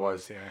whatever it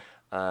was.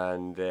 Yeah.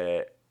 And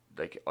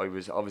I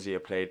was obviously I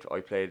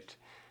played.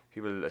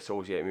 People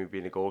associate me with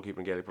being a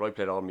goalkeeper in Gaelic, but I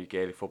played all my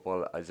Gaelic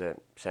football as a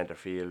centre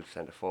field,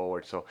 centre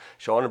forward. So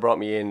Sean had brought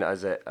me in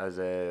as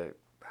a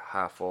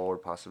half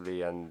forward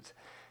possibly, and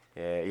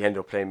he ended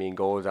up playing me in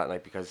goals that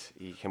night, because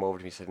he came over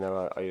to me and said,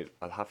 no,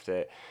 I'll have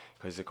to,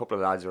 because a couple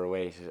of lads are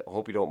away. He said, I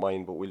hope you don't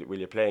mind, but will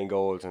you play in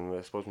goals? And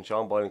I suppose when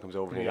Sean Boylan comes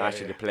over and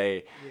asks you to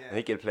play, I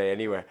think he'll play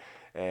anywhere.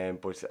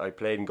 But I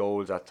played in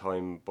goals that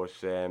time. But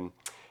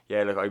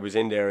look, I was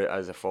in there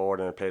as a forward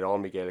and I played all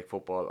my Gaelic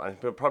football, and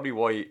probably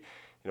why,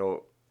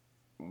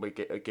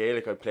 with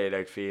Gaelic I played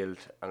outfield,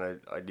 and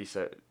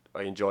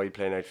I enjoyed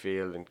playing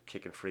outfield and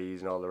kicking frees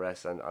and all the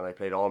rest, and I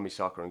played all my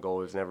soccer and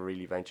goals, never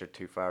really ventured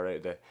too far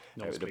out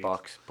of the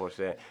box. But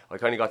I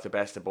kind of got the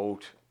best of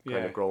both,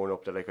 kind of growing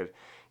up, that I could,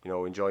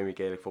 enjoy my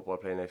Gaelic football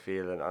playing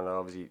outfield, and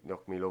obviously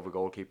me love a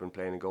goalkeeper and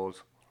playing in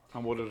goals.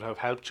 And would it have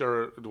helped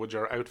would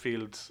your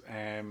outfield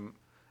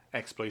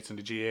exploits in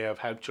the GA have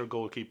helped your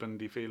goalkeeping,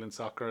 do you feel, in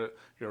soccer,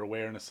 your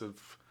awareness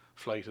of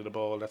flight of the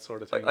ball, that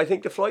sort of thing? I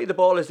think the flight of the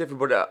ball is different,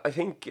 but I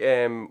think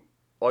I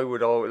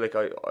would always,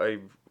 I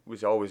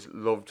was always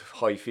loved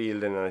high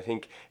fielding, and I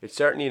think it's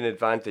certainly an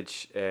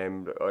advantage.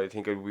 I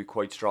think I would be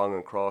quite strong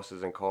on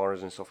crosses and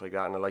corners and stuff like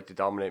that, and I like to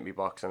dominate my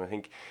box, and I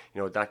think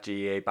that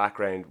GA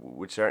background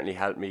would certainly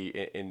help me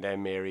in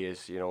them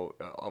areas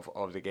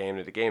of the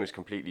game. The game has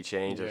completely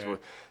changed. As well,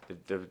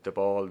 the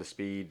ball, the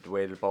speed, the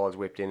way the ball is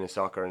whipped in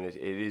soccer, and it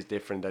is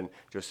different than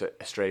just a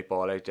straight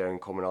ball out there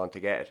and coming on to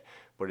get it.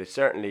 But it's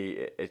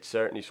certainly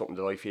something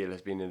that I feel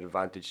has been an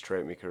advantage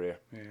throughout my career.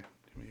 Yeah.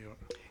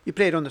 You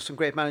played under some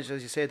great managers,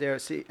 as you said there,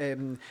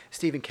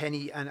 Stephen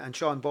Kenny and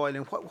Sean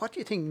Boylan. What do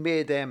you think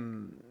made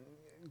them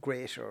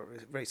great or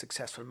very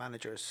successful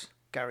managers,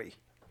 Gary?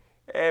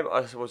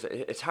 I suppose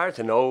it's hard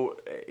to know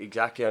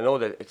exactly. I know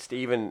that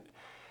Stephen,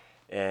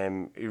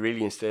 he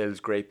really instills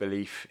great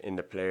belief in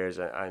the players,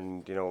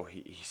 and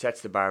he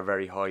sets the bar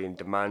very high and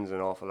demands an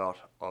awful lot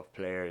of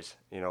players.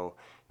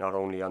 Not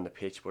only on the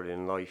pitch but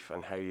in life,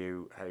 and how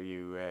you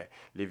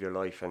live your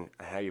life, and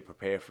how you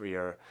prepare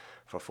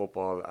for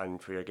football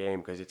and for your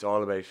game, because it's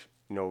all about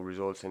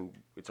results, and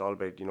it's all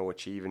about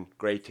achieving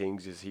great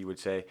things, as he would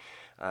say.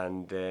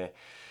 And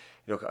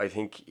look, I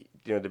think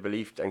the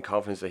belief and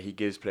confidence that he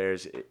gives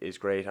players is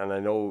great. And I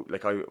know,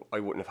 like, I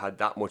wouldn't have had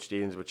that much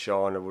dealings with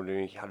Sean. I would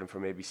have had him for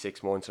maybe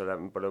 6 months or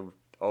that, but I would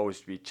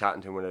always be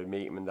chatting to him when I'd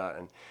meet him and that.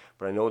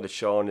 But I know that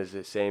Sean is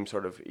the same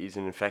sort of, he's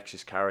an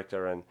infectious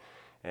character, and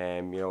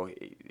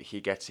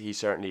he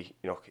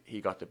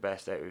got the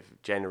best out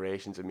of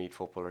generations of Meath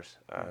footballers,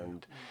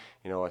 and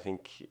I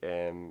think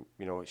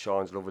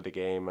Sean's love of the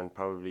game, and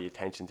probably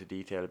attention to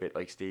detail, a bit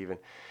like Stephen.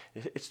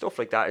 It's stuff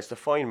like that. It's the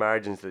fine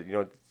margins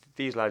that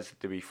these lads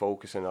to be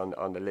focusing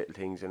on the little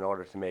things in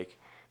order to make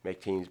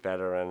teams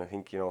better. And I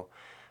think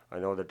I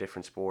know they're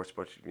different sports,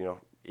 but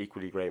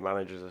equally great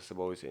managers, I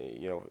suppose.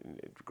 In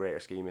the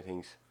greater scheme of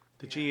things.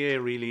 The GA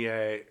really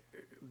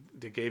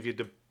they gave you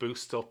the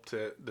boost up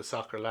to the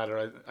soccer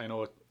ladder. I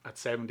know at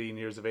 17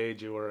 years of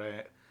age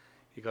you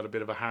got a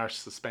bit of a harsh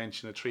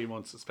suspension, a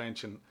 3-month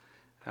suspension.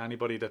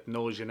 Anybody that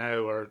knows you now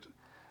or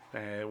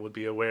would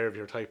be aware of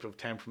your type of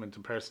temperament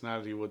and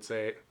personality would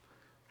say,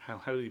 how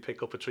do you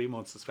pick up a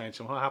 3-month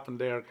suspension? What happened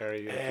there,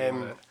 Gary?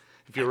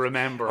 If you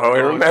remember. I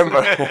remember.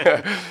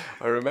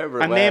 I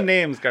remember. And name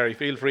names, Gary.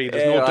 Feel free.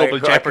 There's no double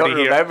jeopardy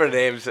here. I can't remember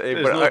names.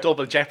 There's no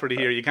double jeopardy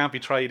here. You can't be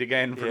tried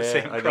again for the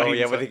same crime. I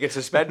know, but they could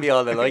suspend me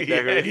all the night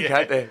there,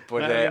 can't they?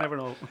 But you never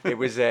know. It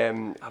was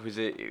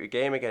a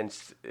game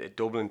against a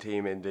Dublin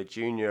team in the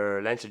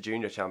Leinster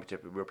Junior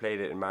Championship. We played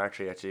it in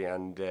Martry, actually,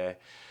 and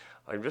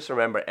I just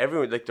remember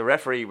everyone, like the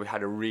referee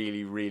had a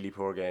really, really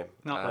poor game.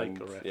 Not like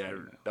the referee. Yeah,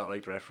 not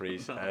like the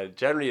referees.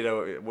 Generally,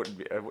 I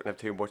wouldn't have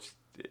too much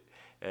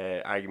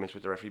arguments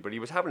with the referee, but he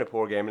was having a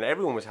poor game, and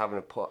everyone was having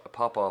a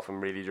pop off him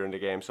really during the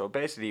game. So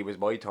basically, it was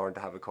my turn to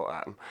have a cut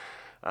at him,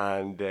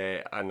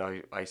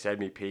 I said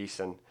me piece,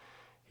 and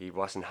he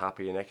wasn't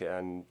happy,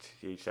 and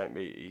he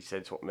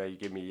said something. He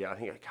gave me, I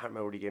think, I can't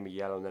remember what he gave me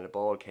yellow, and then the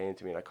ball came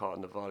to me, and I caught it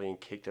in the volley and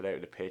kicked it out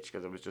of the pitch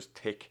because it was just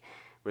thick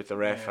with the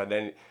ref. And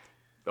then,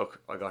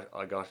 look,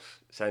 I got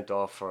sent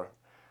off for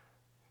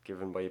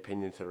giving my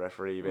opinion to the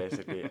referee,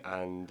 basically.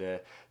 And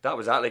that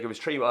was that. Like, it was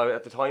 3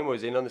 at the time. I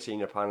was in on the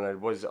senior panel.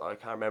 I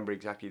can't remember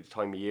exactly the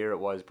time of year it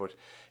was, but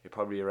it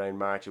probably around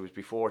March. It was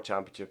before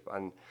championship,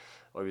 and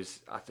I was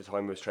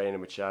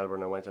training with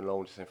Shelbourne. I went on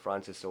loan to St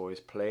Francis, so I was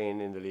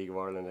playing in the League of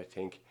Ireland, I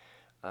think.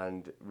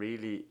 And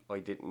really, I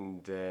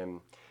didn't,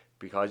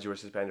 because you were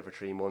suspended for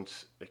 3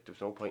 months. Like, there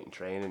was no point in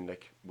training,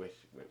 like, with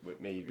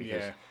me,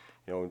 because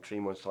in 3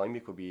 months' time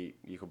you could be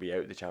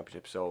out of the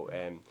championship. So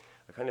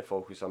I kind of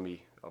focused on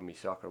me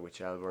soccer with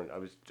Shelbourne. I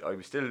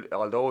was still,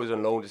 although I was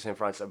on loan to St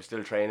Francis, I was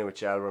still training with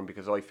Shelbourne,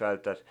 because I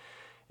felt that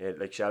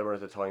like Shelbourne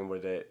at the time were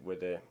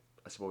the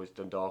I suppose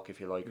Dundalk, if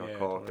you like, or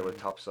Cork, they were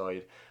top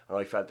side, and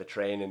I felt the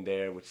training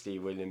there with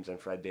Steve Williams and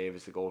Fred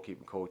Davis, the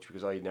goalkeeping coach,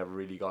 because I never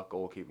really got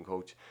goalkeeping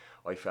coach.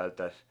 I felt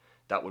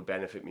that would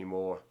benefit me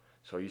more.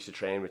 So I used to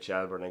train with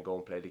Shelbourne and go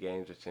and play the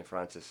games with St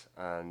Francis.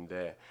 And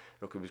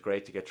look, it was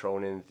great to get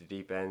thrown in at the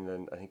deep end.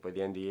 And I think by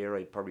the end of the year,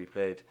 I'd probably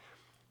played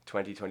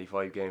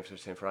 20-25 games for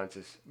St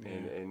Francis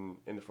in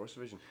the first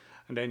division.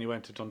 And then you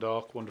went to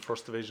Dundalk, won the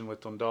first division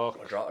with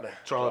Dundalk.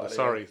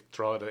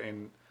 Drogheda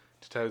in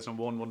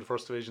 2001, won the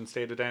first division,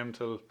 stayed it down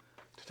till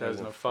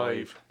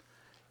 2005.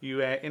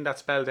 You in that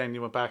spell then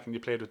you went back and you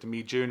played with the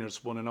Meath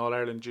Juniors, won an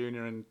All-Ireland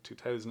Junior in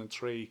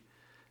 2003.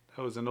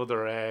 That was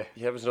another it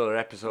was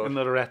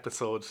another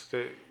episode.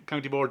 The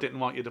county board didn't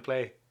want you to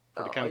play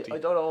for the county. I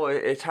don't know.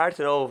 It's hard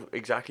to know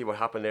exactly what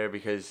happened there,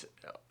 because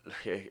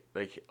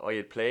like I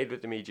had played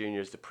with the Meath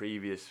Juniors the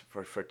previous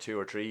for 2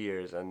 or 3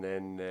 years, and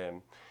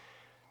then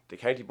the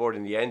county board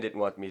in the end didn't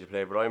want me to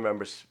play. But I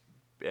remember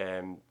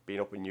being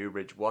up in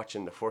Newbridge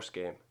watching the first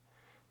game,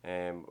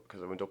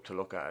 because I went up to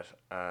look at it,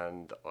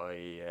 and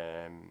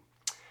I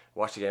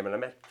watched the game, and I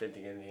met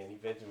Fintan and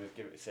Fintan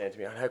was saying to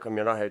me, "How come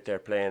you're not out there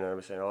playing?" And I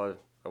was saying, "Oh,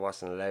 I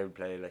wasn't allowed to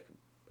play. Like,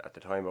 at the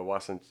time, I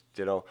wasn't,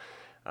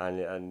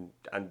 and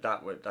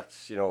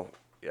that's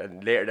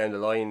And later down the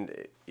line,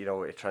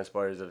 it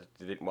transpires that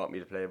they didn't want me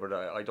to play. But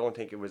I don't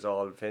think it was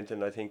all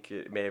Fintan. I think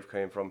it may have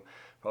come from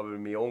probably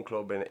my own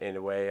club in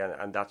a way,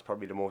 and that's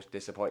probably the most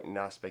disappointing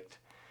aspect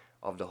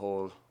of the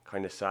whole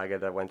kind of saga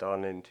that went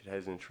on in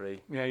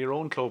 2003. Yeah, your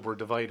own club were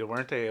divided,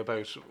 weren't they,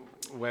 about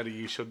whether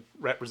you should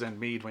represent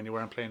Meath when you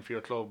weren't playing for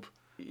your club?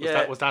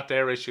 Was that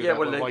their issue? Yeah,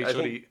 I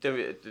think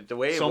the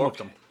way it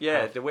works,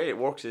 the way it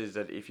works is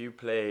that if you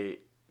play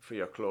for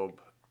your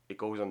club, it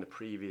goes on the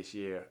previous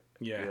year.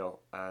 Yeah.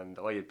 And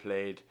I had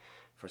played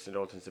for St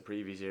Ultan's the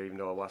previous year, even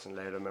though I wasn't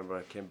allowed. I remember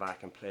I came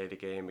back and played a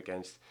game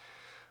against,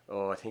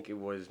 I think it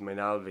was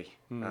Mainalvey,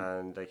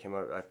 and I came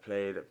out. I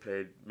played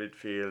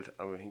midfield,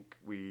 and I think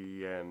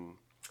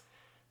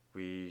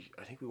we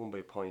won by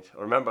a point.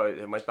 I remember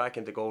I went back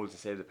into goals and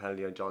saved the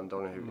penalty on John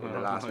Donoghue in the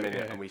last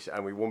minute,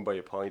 and we won by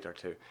a point or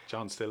two.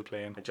 John's still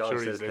playing. And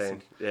John's still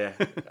playing. Yeah,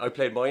 I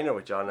played minor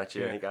with John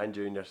actually. I think, and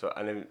junior. So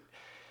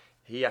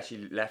he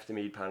actually left the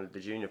Meath panel,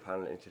 the junior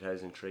panel, in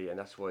 2003, and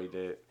that's why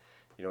the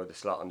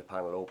slot on the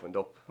panel opened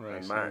up. Right,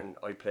 and Martin,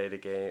 I played a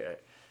game,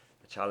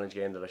 a challenge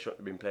game that I shouldn't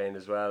have been playing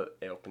as well,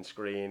 up in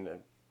Screen,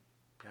 and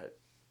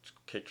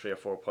kicked 3 or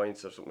 4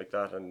 points or something like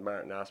that. And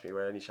Martin asked me,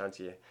 "Well, any chance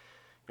of you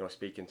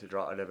speaking to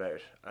Drogheda about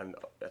it?" And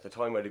at the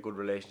time, I had a good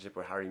relationship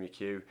with Harry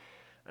McHugh,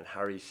 and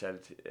Harry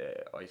said,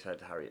 I said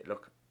to Harry,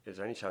 "Look, is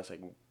there any chance I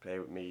can play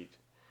with Meath?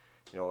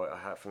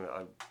 I'd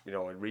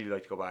really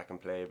like to go back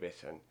and play a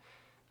bit."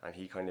 And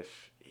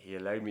he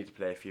allowed me to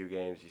play a few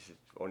games. He said,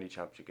 "Only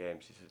championship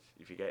games." He said,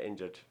 "If you get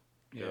injured,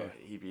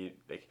 he'd be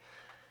like."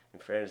 In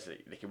fairness,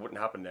 like it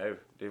wouldn't happen now.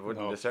 They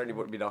certainly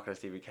wouldn't be knocking on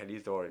Stephen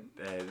Kenny's door.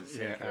 Go and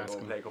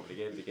play a couple of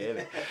games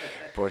again.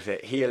 But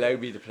he allowed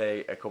me to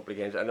play a couple of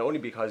games, and only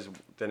because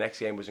the next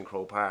game was in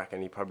Croke Park,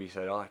 and he probably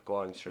said, "Oh, go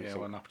on, sure."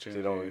 One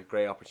opportunity.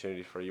 Great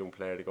opportunity for a young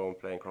player to go and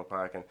play in Croke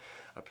Park, and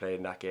I played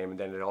in that game, and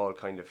then it all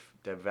kind of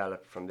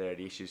developed from there.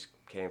 The issues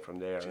came from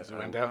there.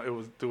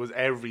 There was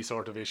every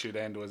sort of issue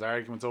then. There was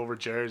arguments over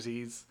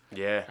jerseys.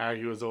 Yeah.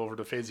 Arguments over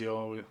the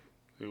physio.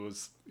 It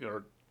was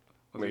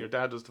your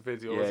dad does the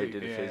physio? Yeah, he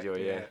did the physio,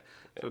 yeah.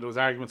 So there was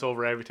arguments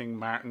over everything.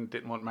 Martin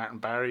didn't want Martin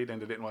Barry, then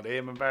they didn't want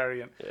Eamon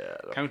Barry, and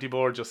County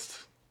Board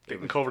just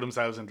didn't cover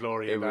themselves in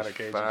glory on that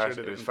occasion.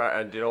 It was far,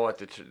 and you know what,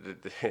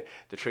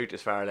 the truth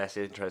is far less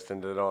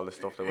interesting than all the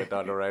stuff that went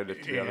on around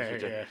it, to be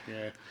honest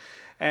with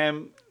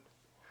you.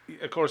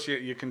 Of course,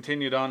 you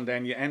continued on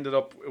then. You ended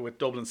up with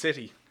Dublin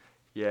City.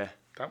 Yeah.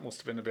 That must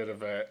have been a bit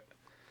of a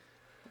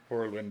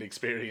whirlwind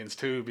experience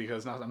too,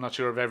 because I'm not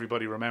sure if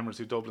everybody remembers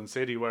who Dublin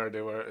City were.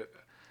 They were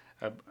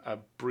a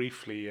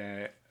briefly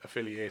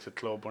affiliated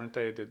club, weren't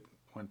they? They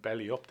went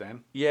belly up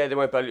then. Yeah, they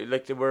went belly.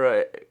 Like they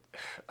were,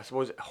 I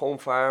suppose, Home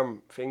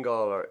Farm,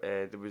 Fergal,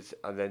 there was,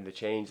 and then they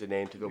changed the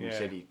name to Dublin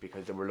City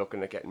because they were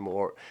looking at getting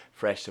more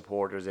fresh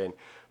supporters in.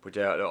 But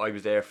I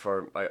was there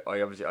for.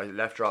 I obviously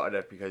left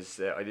Drogheda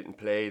because I didn't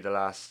play the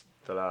last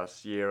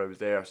year I was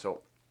there.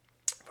 So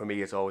for me,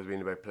 it's always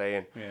been about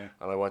playing. Yeah.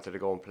 And I wanted to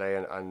go and play,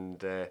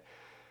 and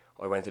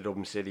I went to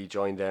Dublin City,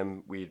 joined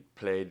them. We'd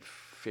played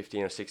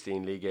 15 or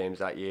 16 league games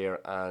that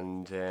year,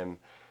 and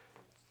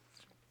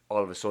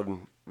all of a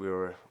sudden we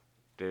were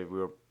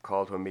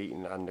called to a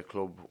meeting, and the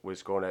club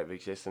was going out of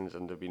existence,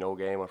 and there'd be no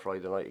game on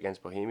Friday night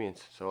against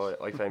Bohemians. So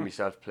I found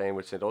myself playing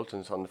with St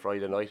Ultans on the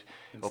Friday night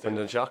up in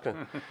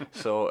Dunshaughlin.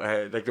 So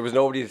like there was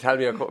nobody to tell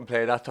me I couldn't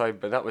play that time,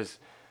 but that was,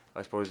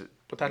 I suppose.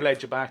 But that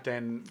led you back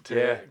then to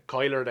Yeah.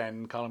 Kyler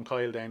then, Colin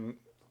Kyle then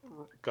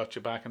got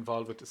you back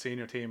involved with the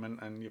senior team,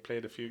 and you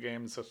played a few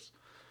games at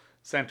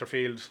centre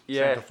field,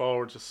 centre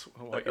forward, just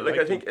what you like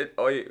I liked think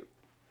I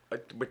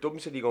with Dublin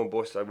City going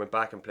bust, I went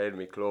back and played with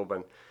my club,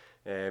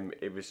 and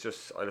it was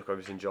just I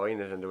was enjoying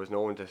it, and there was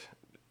no one to.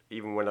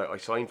 Even when I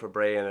signed for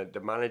Bray, and the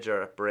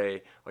manager at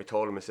Bray, I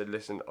told him, I said,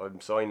 listen, I'm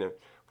signing,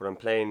 but I'm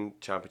playing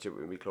championship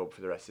with my club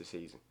for the rest of the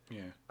season.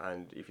 Yeah.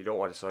 And if you don't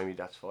want to sign me,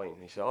 that's fine.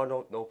 And he said,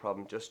 oh no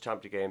problem, just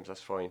championship games,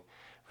 that's fine.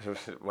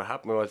 What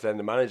happened was then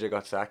the manager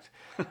got sacked,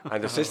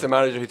 and the assistant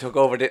manager who took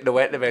over didn't know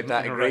anything about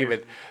that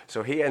agreement.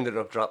 So he ended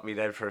up dropping me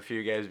then for a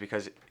few games,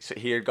 because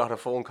he had got a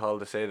phone call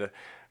to say that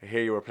I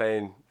hear you were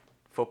playing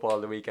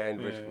football the weekend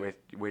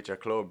with your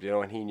club, you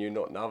know, and he knew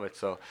nothing of it.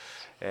 So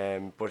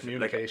but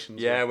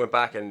communications, I went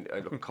back, and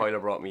Kyler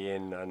brought me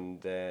in,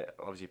 and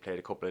obviously played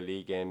a couple of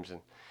league games,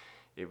 and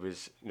it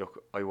was,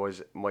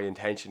 my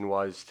intention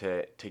was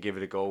to give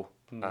it a go.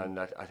 And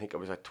I think I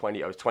was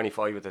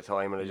 25 at the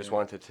time, and I just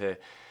wanted to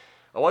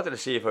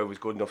see if I was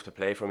good enough to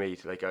play for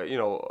Meath. Like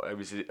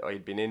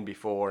I'd been in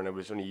before, and I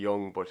was only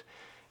young, but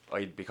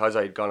because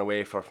I'd gone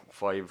away for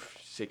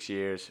 5-6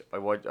 years, I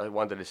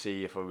wanted to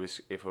see if I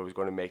was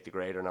going to make the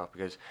grade or not,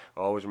 because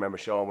I always remember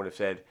Sean would have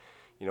said,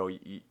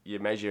 you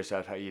measure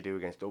yourself how you do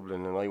against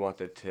Dublin, and I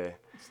wanted to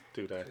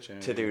do that.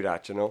 Yeah. Do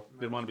that,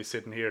 Didn't want to be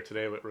sitting here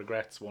today with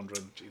regrets,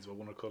 wondering, geez, well,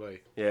 could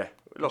I? Yeah,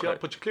 look,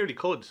 but you clearly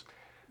could.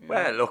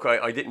 Well, look,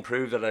 I didn't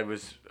prove that I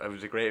was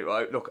a great.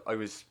 I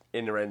was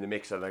in around the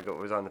mix, and I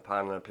was on the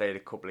panel, and I played a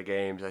couple of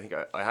games. I think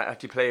I had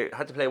to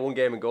play one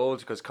game in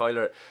goals, because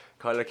Kyler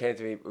came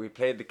to me. We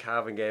played the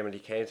Cavan game, and he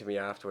came to me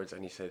afterwards,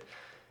 and he said,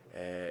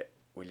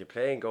 "Will you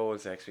play in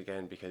goals next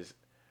weekend?" Because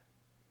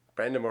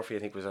Brendan Murphy, I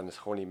think, was on his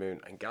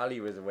honeymoon, and Gally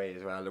was away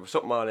as well. There was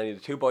something on, and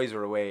the two boys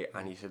were away,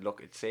 and he said,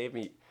 "Look, it saved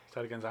me." Is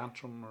that against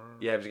Antrim? Or?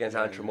 Yeah, it was against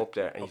Antrim up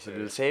there, and he said,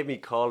 "It'll save me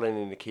calling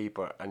in the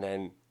keeper and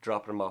then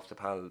dropping him off the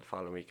panel the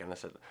following week." And I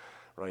said,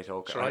 right,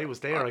 okay. Sure, I was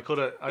there.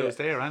 I was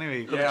there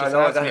anyway. Yeah, I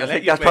know. I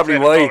think that's probably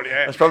why.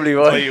 That's probably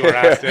why you were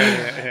asked.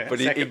 Yeah. But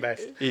second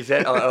best. He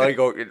said, and I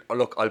go,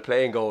 look, I'll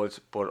play in goals,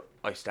 but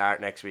I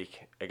start next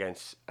week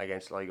against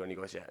Sligo. And he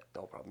goes, yeah,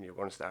 no problem. You're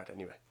going to start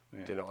anyway.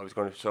 Yeah. I was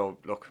going to. So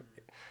look,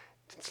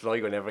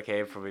 Sligo never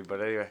came for me,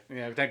 but anyway.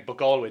 Yeah, but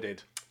Galway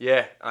did.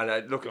 Yeah, and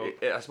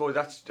I suppose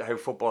that's how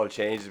football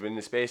changes. In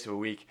the space of a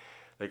week,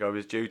 like I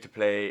was due to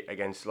play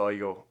against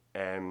Sligo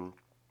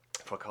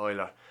for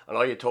Kyler, and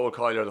I had told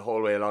Kyler the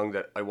whole way along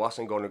that I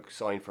wasn't going to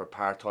sign for a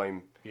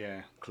part-time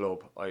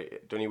club. The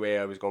only way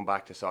I was going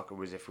back to soccer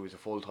was if it was a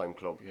full-time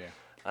club. Yeah.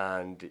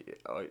 And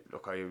I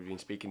had been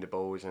speaking to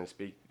Bowes and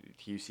to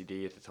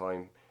UCD at the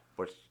time,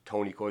 but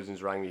Tony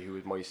Cousins rang me, who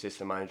was my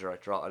assistant manager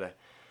at Drogheda,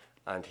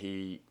 and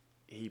he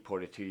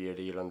put a 2-year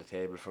deal on the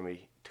table for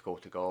me to go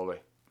to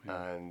Galway.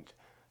 Yeah. And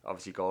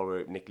obviously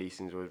Galway, Nick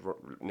Leeson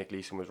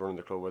was running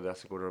the club, whether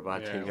that's a good or a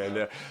bad thing down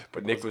there.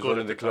 But Nick was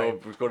running the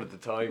club, was good at the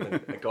time,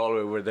 and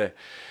Galway were the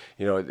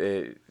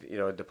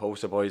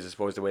poster boys, I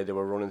suppose, the way they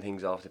were running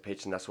things off the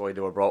pitch, and that's why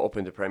they were brought up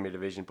in the Premier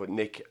Division. But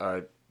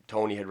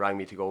Tony had rang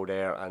me to go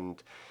there,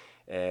 and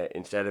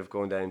instead of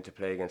going down to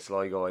play against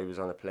Sligo, I was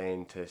on a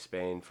plane to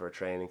Spain for a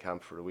training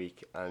camp for a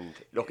week. And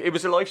look, it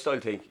was a lifestyle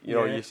thing,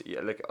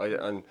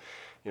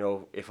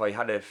 if I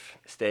had have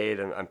stayed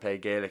and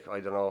played Gaelic, I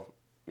don't know,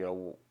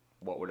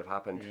 what would have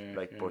happened.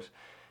 But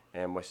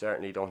I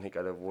certainly don't think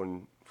I'd have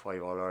won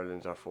 5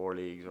 All-Irelands or 4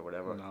 leagues or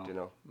whatever.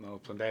 No.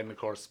 And then of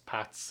course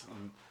Pats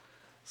and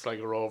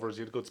Sligo Rovers.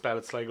 You had a good spell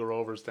at Sligo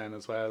Rovers then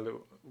as well.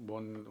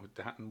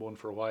 They hadn't won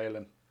for a while,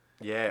 and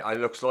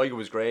Sligo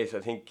was great.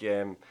 I think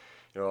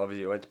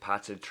obviously I went to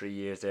Pats at 3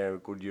 years there,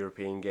 good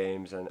European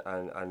games and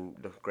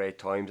great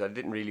times. I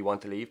didn't really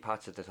want to leave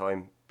Pats at the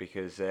time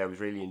because I was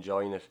really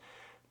enjoying it.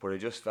 But I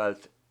just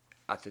felt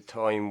at the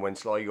time when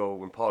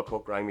Paul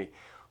Cook rang me,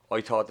 I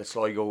thought that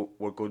Sligo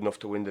were good enough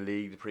to win the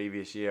league the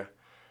previous year,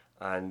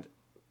 and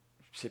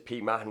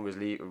Pete Mahon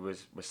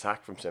was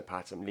sacked from St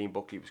Pat's, and Liam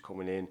Buckley was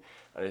coming in,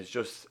 and it's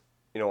just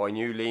I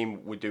knew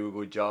Liam would do a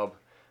good job,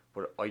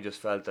 but I just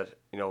felt that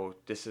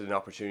this is an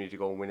opportunity to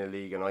go and win a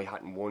league, and I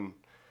hadn't won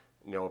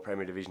a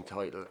Premier Division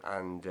title,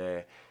 and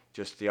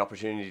just the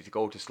opportunity to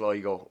go to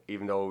Sligo,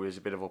 even though it was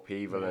a bit of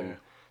upheaval and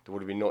there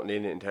would have been nothing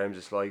in it in terms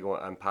of Sligo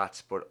and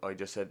Pats, but I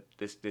just said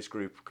this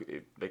group,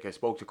 like I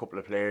spoke to a couple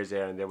of players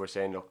there, and they were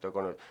saying, look,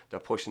 they're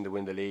pushing to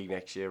win the league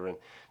next year, and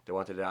they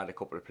wanted to add a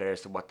couple of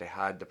players to what they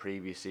had the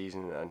previous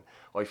season, and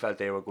I felt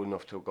they were good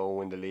enough to go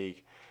win the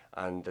league,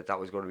 and that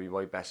was going to be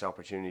my best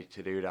opportunity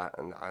to do that,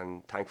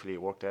 and thankfully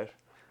it worked out.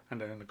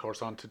 And then of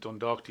course on to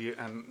Dundalk,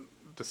 and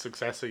the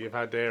success that you've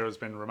had there has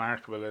been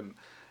remarkable, and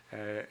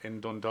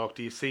in Dundalk.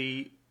 Do you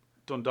see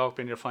Dundalk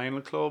being your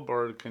final club,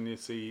 or can you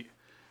see?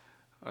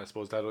 I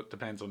suppose that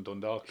depends on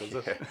Dundalk, does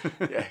it?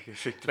 Yeah,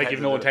 Like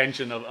you've no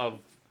intention of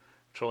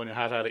throwing your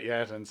hat at it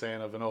yet and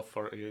saying I've enough,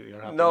 or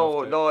you're happy?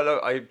 No.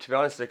 Look, to be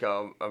honest, like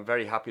I'm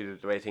very happy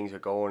with the way things are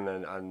going,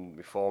 and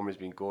my form has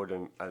been good,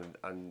 and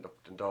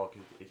look, Dundalk,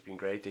 it's been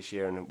great this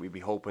year, and we'd be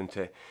hoping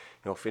to,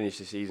 finish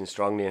the season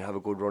strongly and have a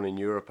good run in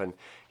Europe. And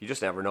you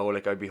just never know.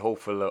 Like, I'd be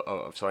hopeful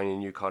of signing a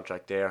new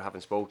contract there. I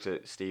haven't spoke to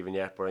Stephen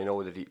yet, but I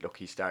know that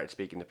he started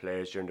speaking to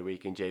players during the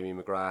week, and Jamie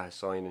McGrath has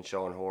signed, and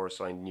Sean Hoare has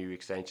signed new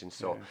extensions.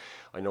 So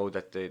I know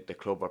that the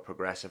club are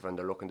progressive, and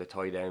they're looking to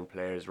tie down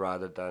players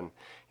rather than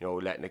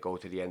letting it go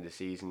to the end of the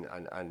season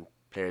and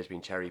players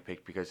being cherry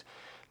picked, because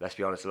let's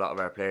be honest, a lot of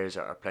our players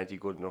are plenty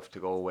good enough to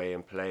go away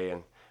and play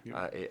and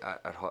at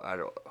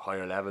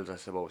higher levels, I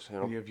suppose.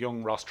 You have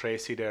young Ross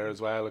Tracy there as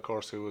well, of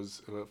course, who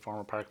was a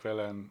former Park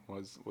Villa and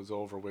was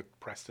over with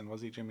Preston,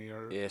 was he, Jimmy?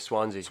 Or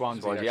Swansea.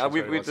 Actually, yeah,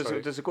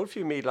 there's a good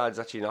few Meath lads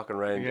actually knocking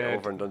around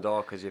over in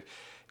Dundalk, because you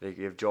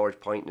have George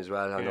Poynton as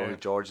well. I know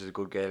George is a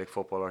good Gaelic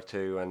footballer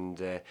too,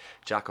 and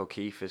Jack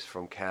O'Keefe is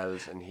from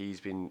Kells, and he's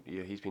been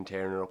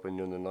tearing it up in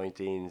the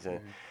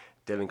under-19s.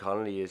 Dylan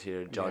Connolly is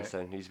here in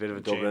Johnstown. He's a bit of a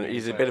Dublin.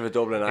 He's a bit of a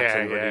Dublin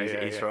accent, but he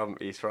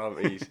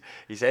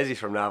says he's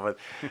from Navan.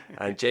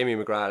 And Jamie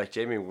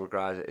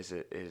McGrath is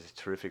a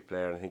terrific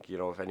player. And I think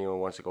if anyone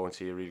wants to go and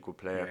see a really good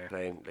player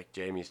playing, like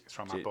Jamie's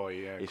from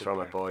Atboy, he's from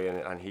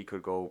Atboy, and he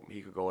could go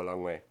a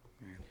long way.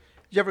 Did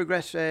you ever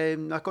regret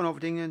not going over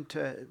to England,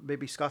 to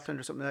maybe Scotland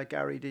or something like that,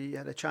 Gary? You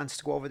had a chance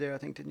to go over there, I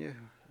think, didn't you?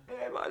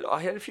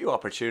 I had a few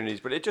opportunities,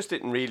 but it just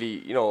didn't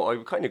really,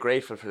 I'm kind of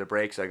grateful for the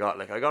breaks I got.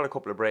 Like, I got a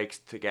couple of breaks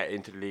to get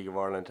into the League of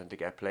Ireland and to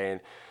get playing,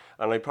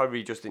 and I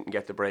probably just didn't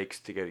get the breaks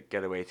to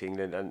get away to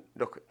England. And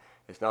look,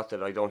 it's not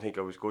that I don't think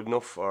I was good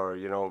enough, or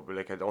but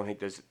like, I don't think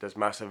there's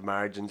massive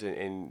margins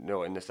in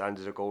the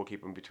standards of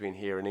goalkeeping between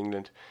here and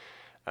England.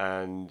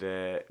 And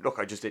look,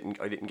 I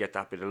didn't get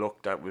that bit of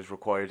luck that was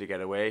required to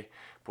get away.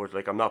 But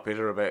like, I'm not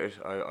bitter about it.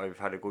 I've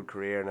had a good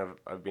career, and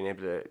I've been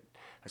able to,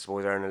 I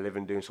suppose, earn a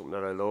living doing something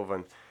that I love.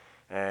 And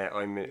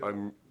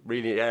I'm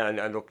really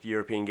and look,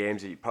 European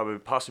games that you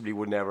possibly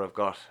would never have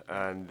got.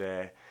 And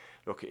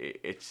look,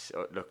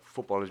 look,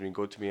 football has been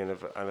good to me, and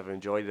I've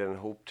enjoyed it, and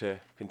hope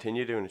to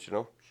continue doing it.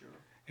 Sure.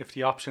 If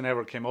the option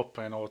ever came up,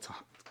 I know it's a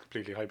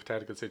completely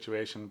hypothetical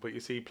situation, but you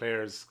see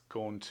players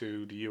going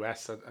to the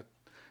US at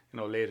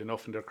late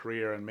enough in their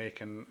career and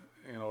making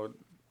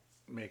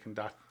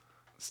that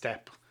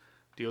step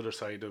the other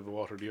side of the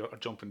water, or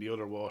jumping the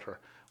other water.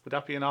 Would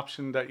that be an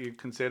option that you'd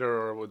consider,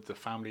 or would the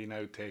family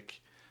now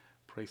take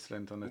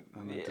precedent on a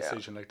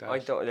decision like that? I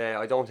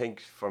don't think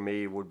for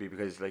me it would be,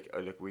 because like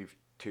we've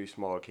two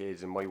small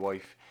kids, and my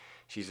wife,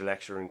 she's a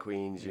lecturer in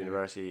Queen's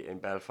University in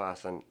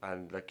Belfast,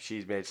 and like,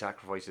 she's made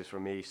sacrifices for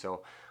me,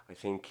 so I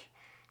think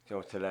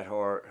to let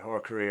her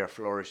career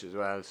flourish as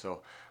well.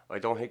 So I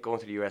don't think going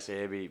to the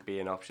USA be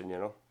an option.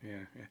 Yeah.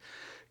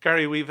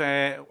 Gary, we've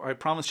I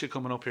promised you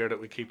coming up here that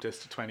we keep this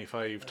to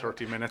 25,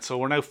 30 minutes. So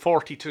we're now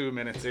 42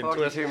 minutes into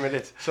 42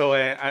 minutes. So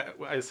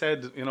I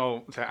said,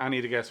 to any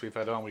of the guests we've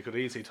had on, we could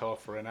easily talk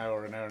for an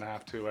hour and a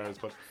half, 2 hours.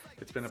 But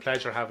it's been a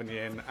pleasure having you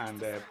in,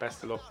 and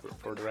best of luck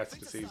for the rest of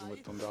the season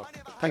with Dundalk.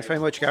 Thanks very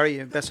much,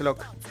 Gary. Best of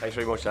luck. Thanks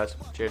very much, lads.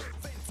 Cheers.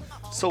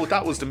 So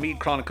that was the Meath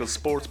Chronicle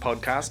Sports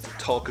Podcast,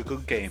 Talk a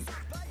Good Game.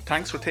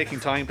 Thanks for taking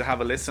time to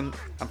have a listen,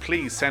 and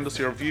please send us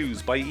your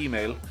views by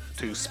email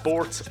to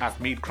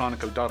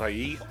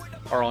sports@meathchronicle.ie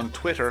or on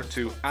Twitter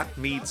to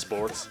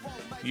 @meathsports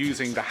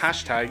using the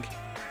hashtag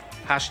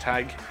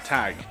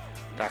 #tag.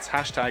 That's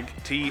hashtag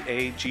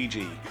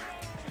TAGG.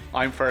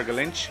 I'm Fergal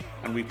Lynch,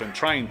 and we've been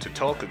trying to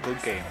talk a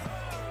good game.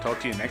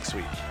 Talk to you next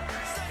week.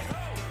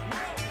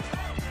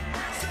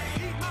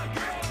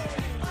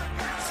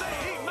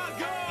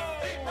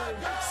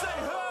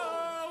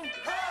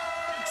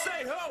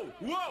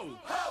 Whoa,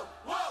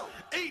 whoa,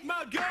 eat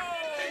my goal.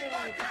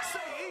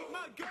 Say, eat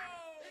my goal.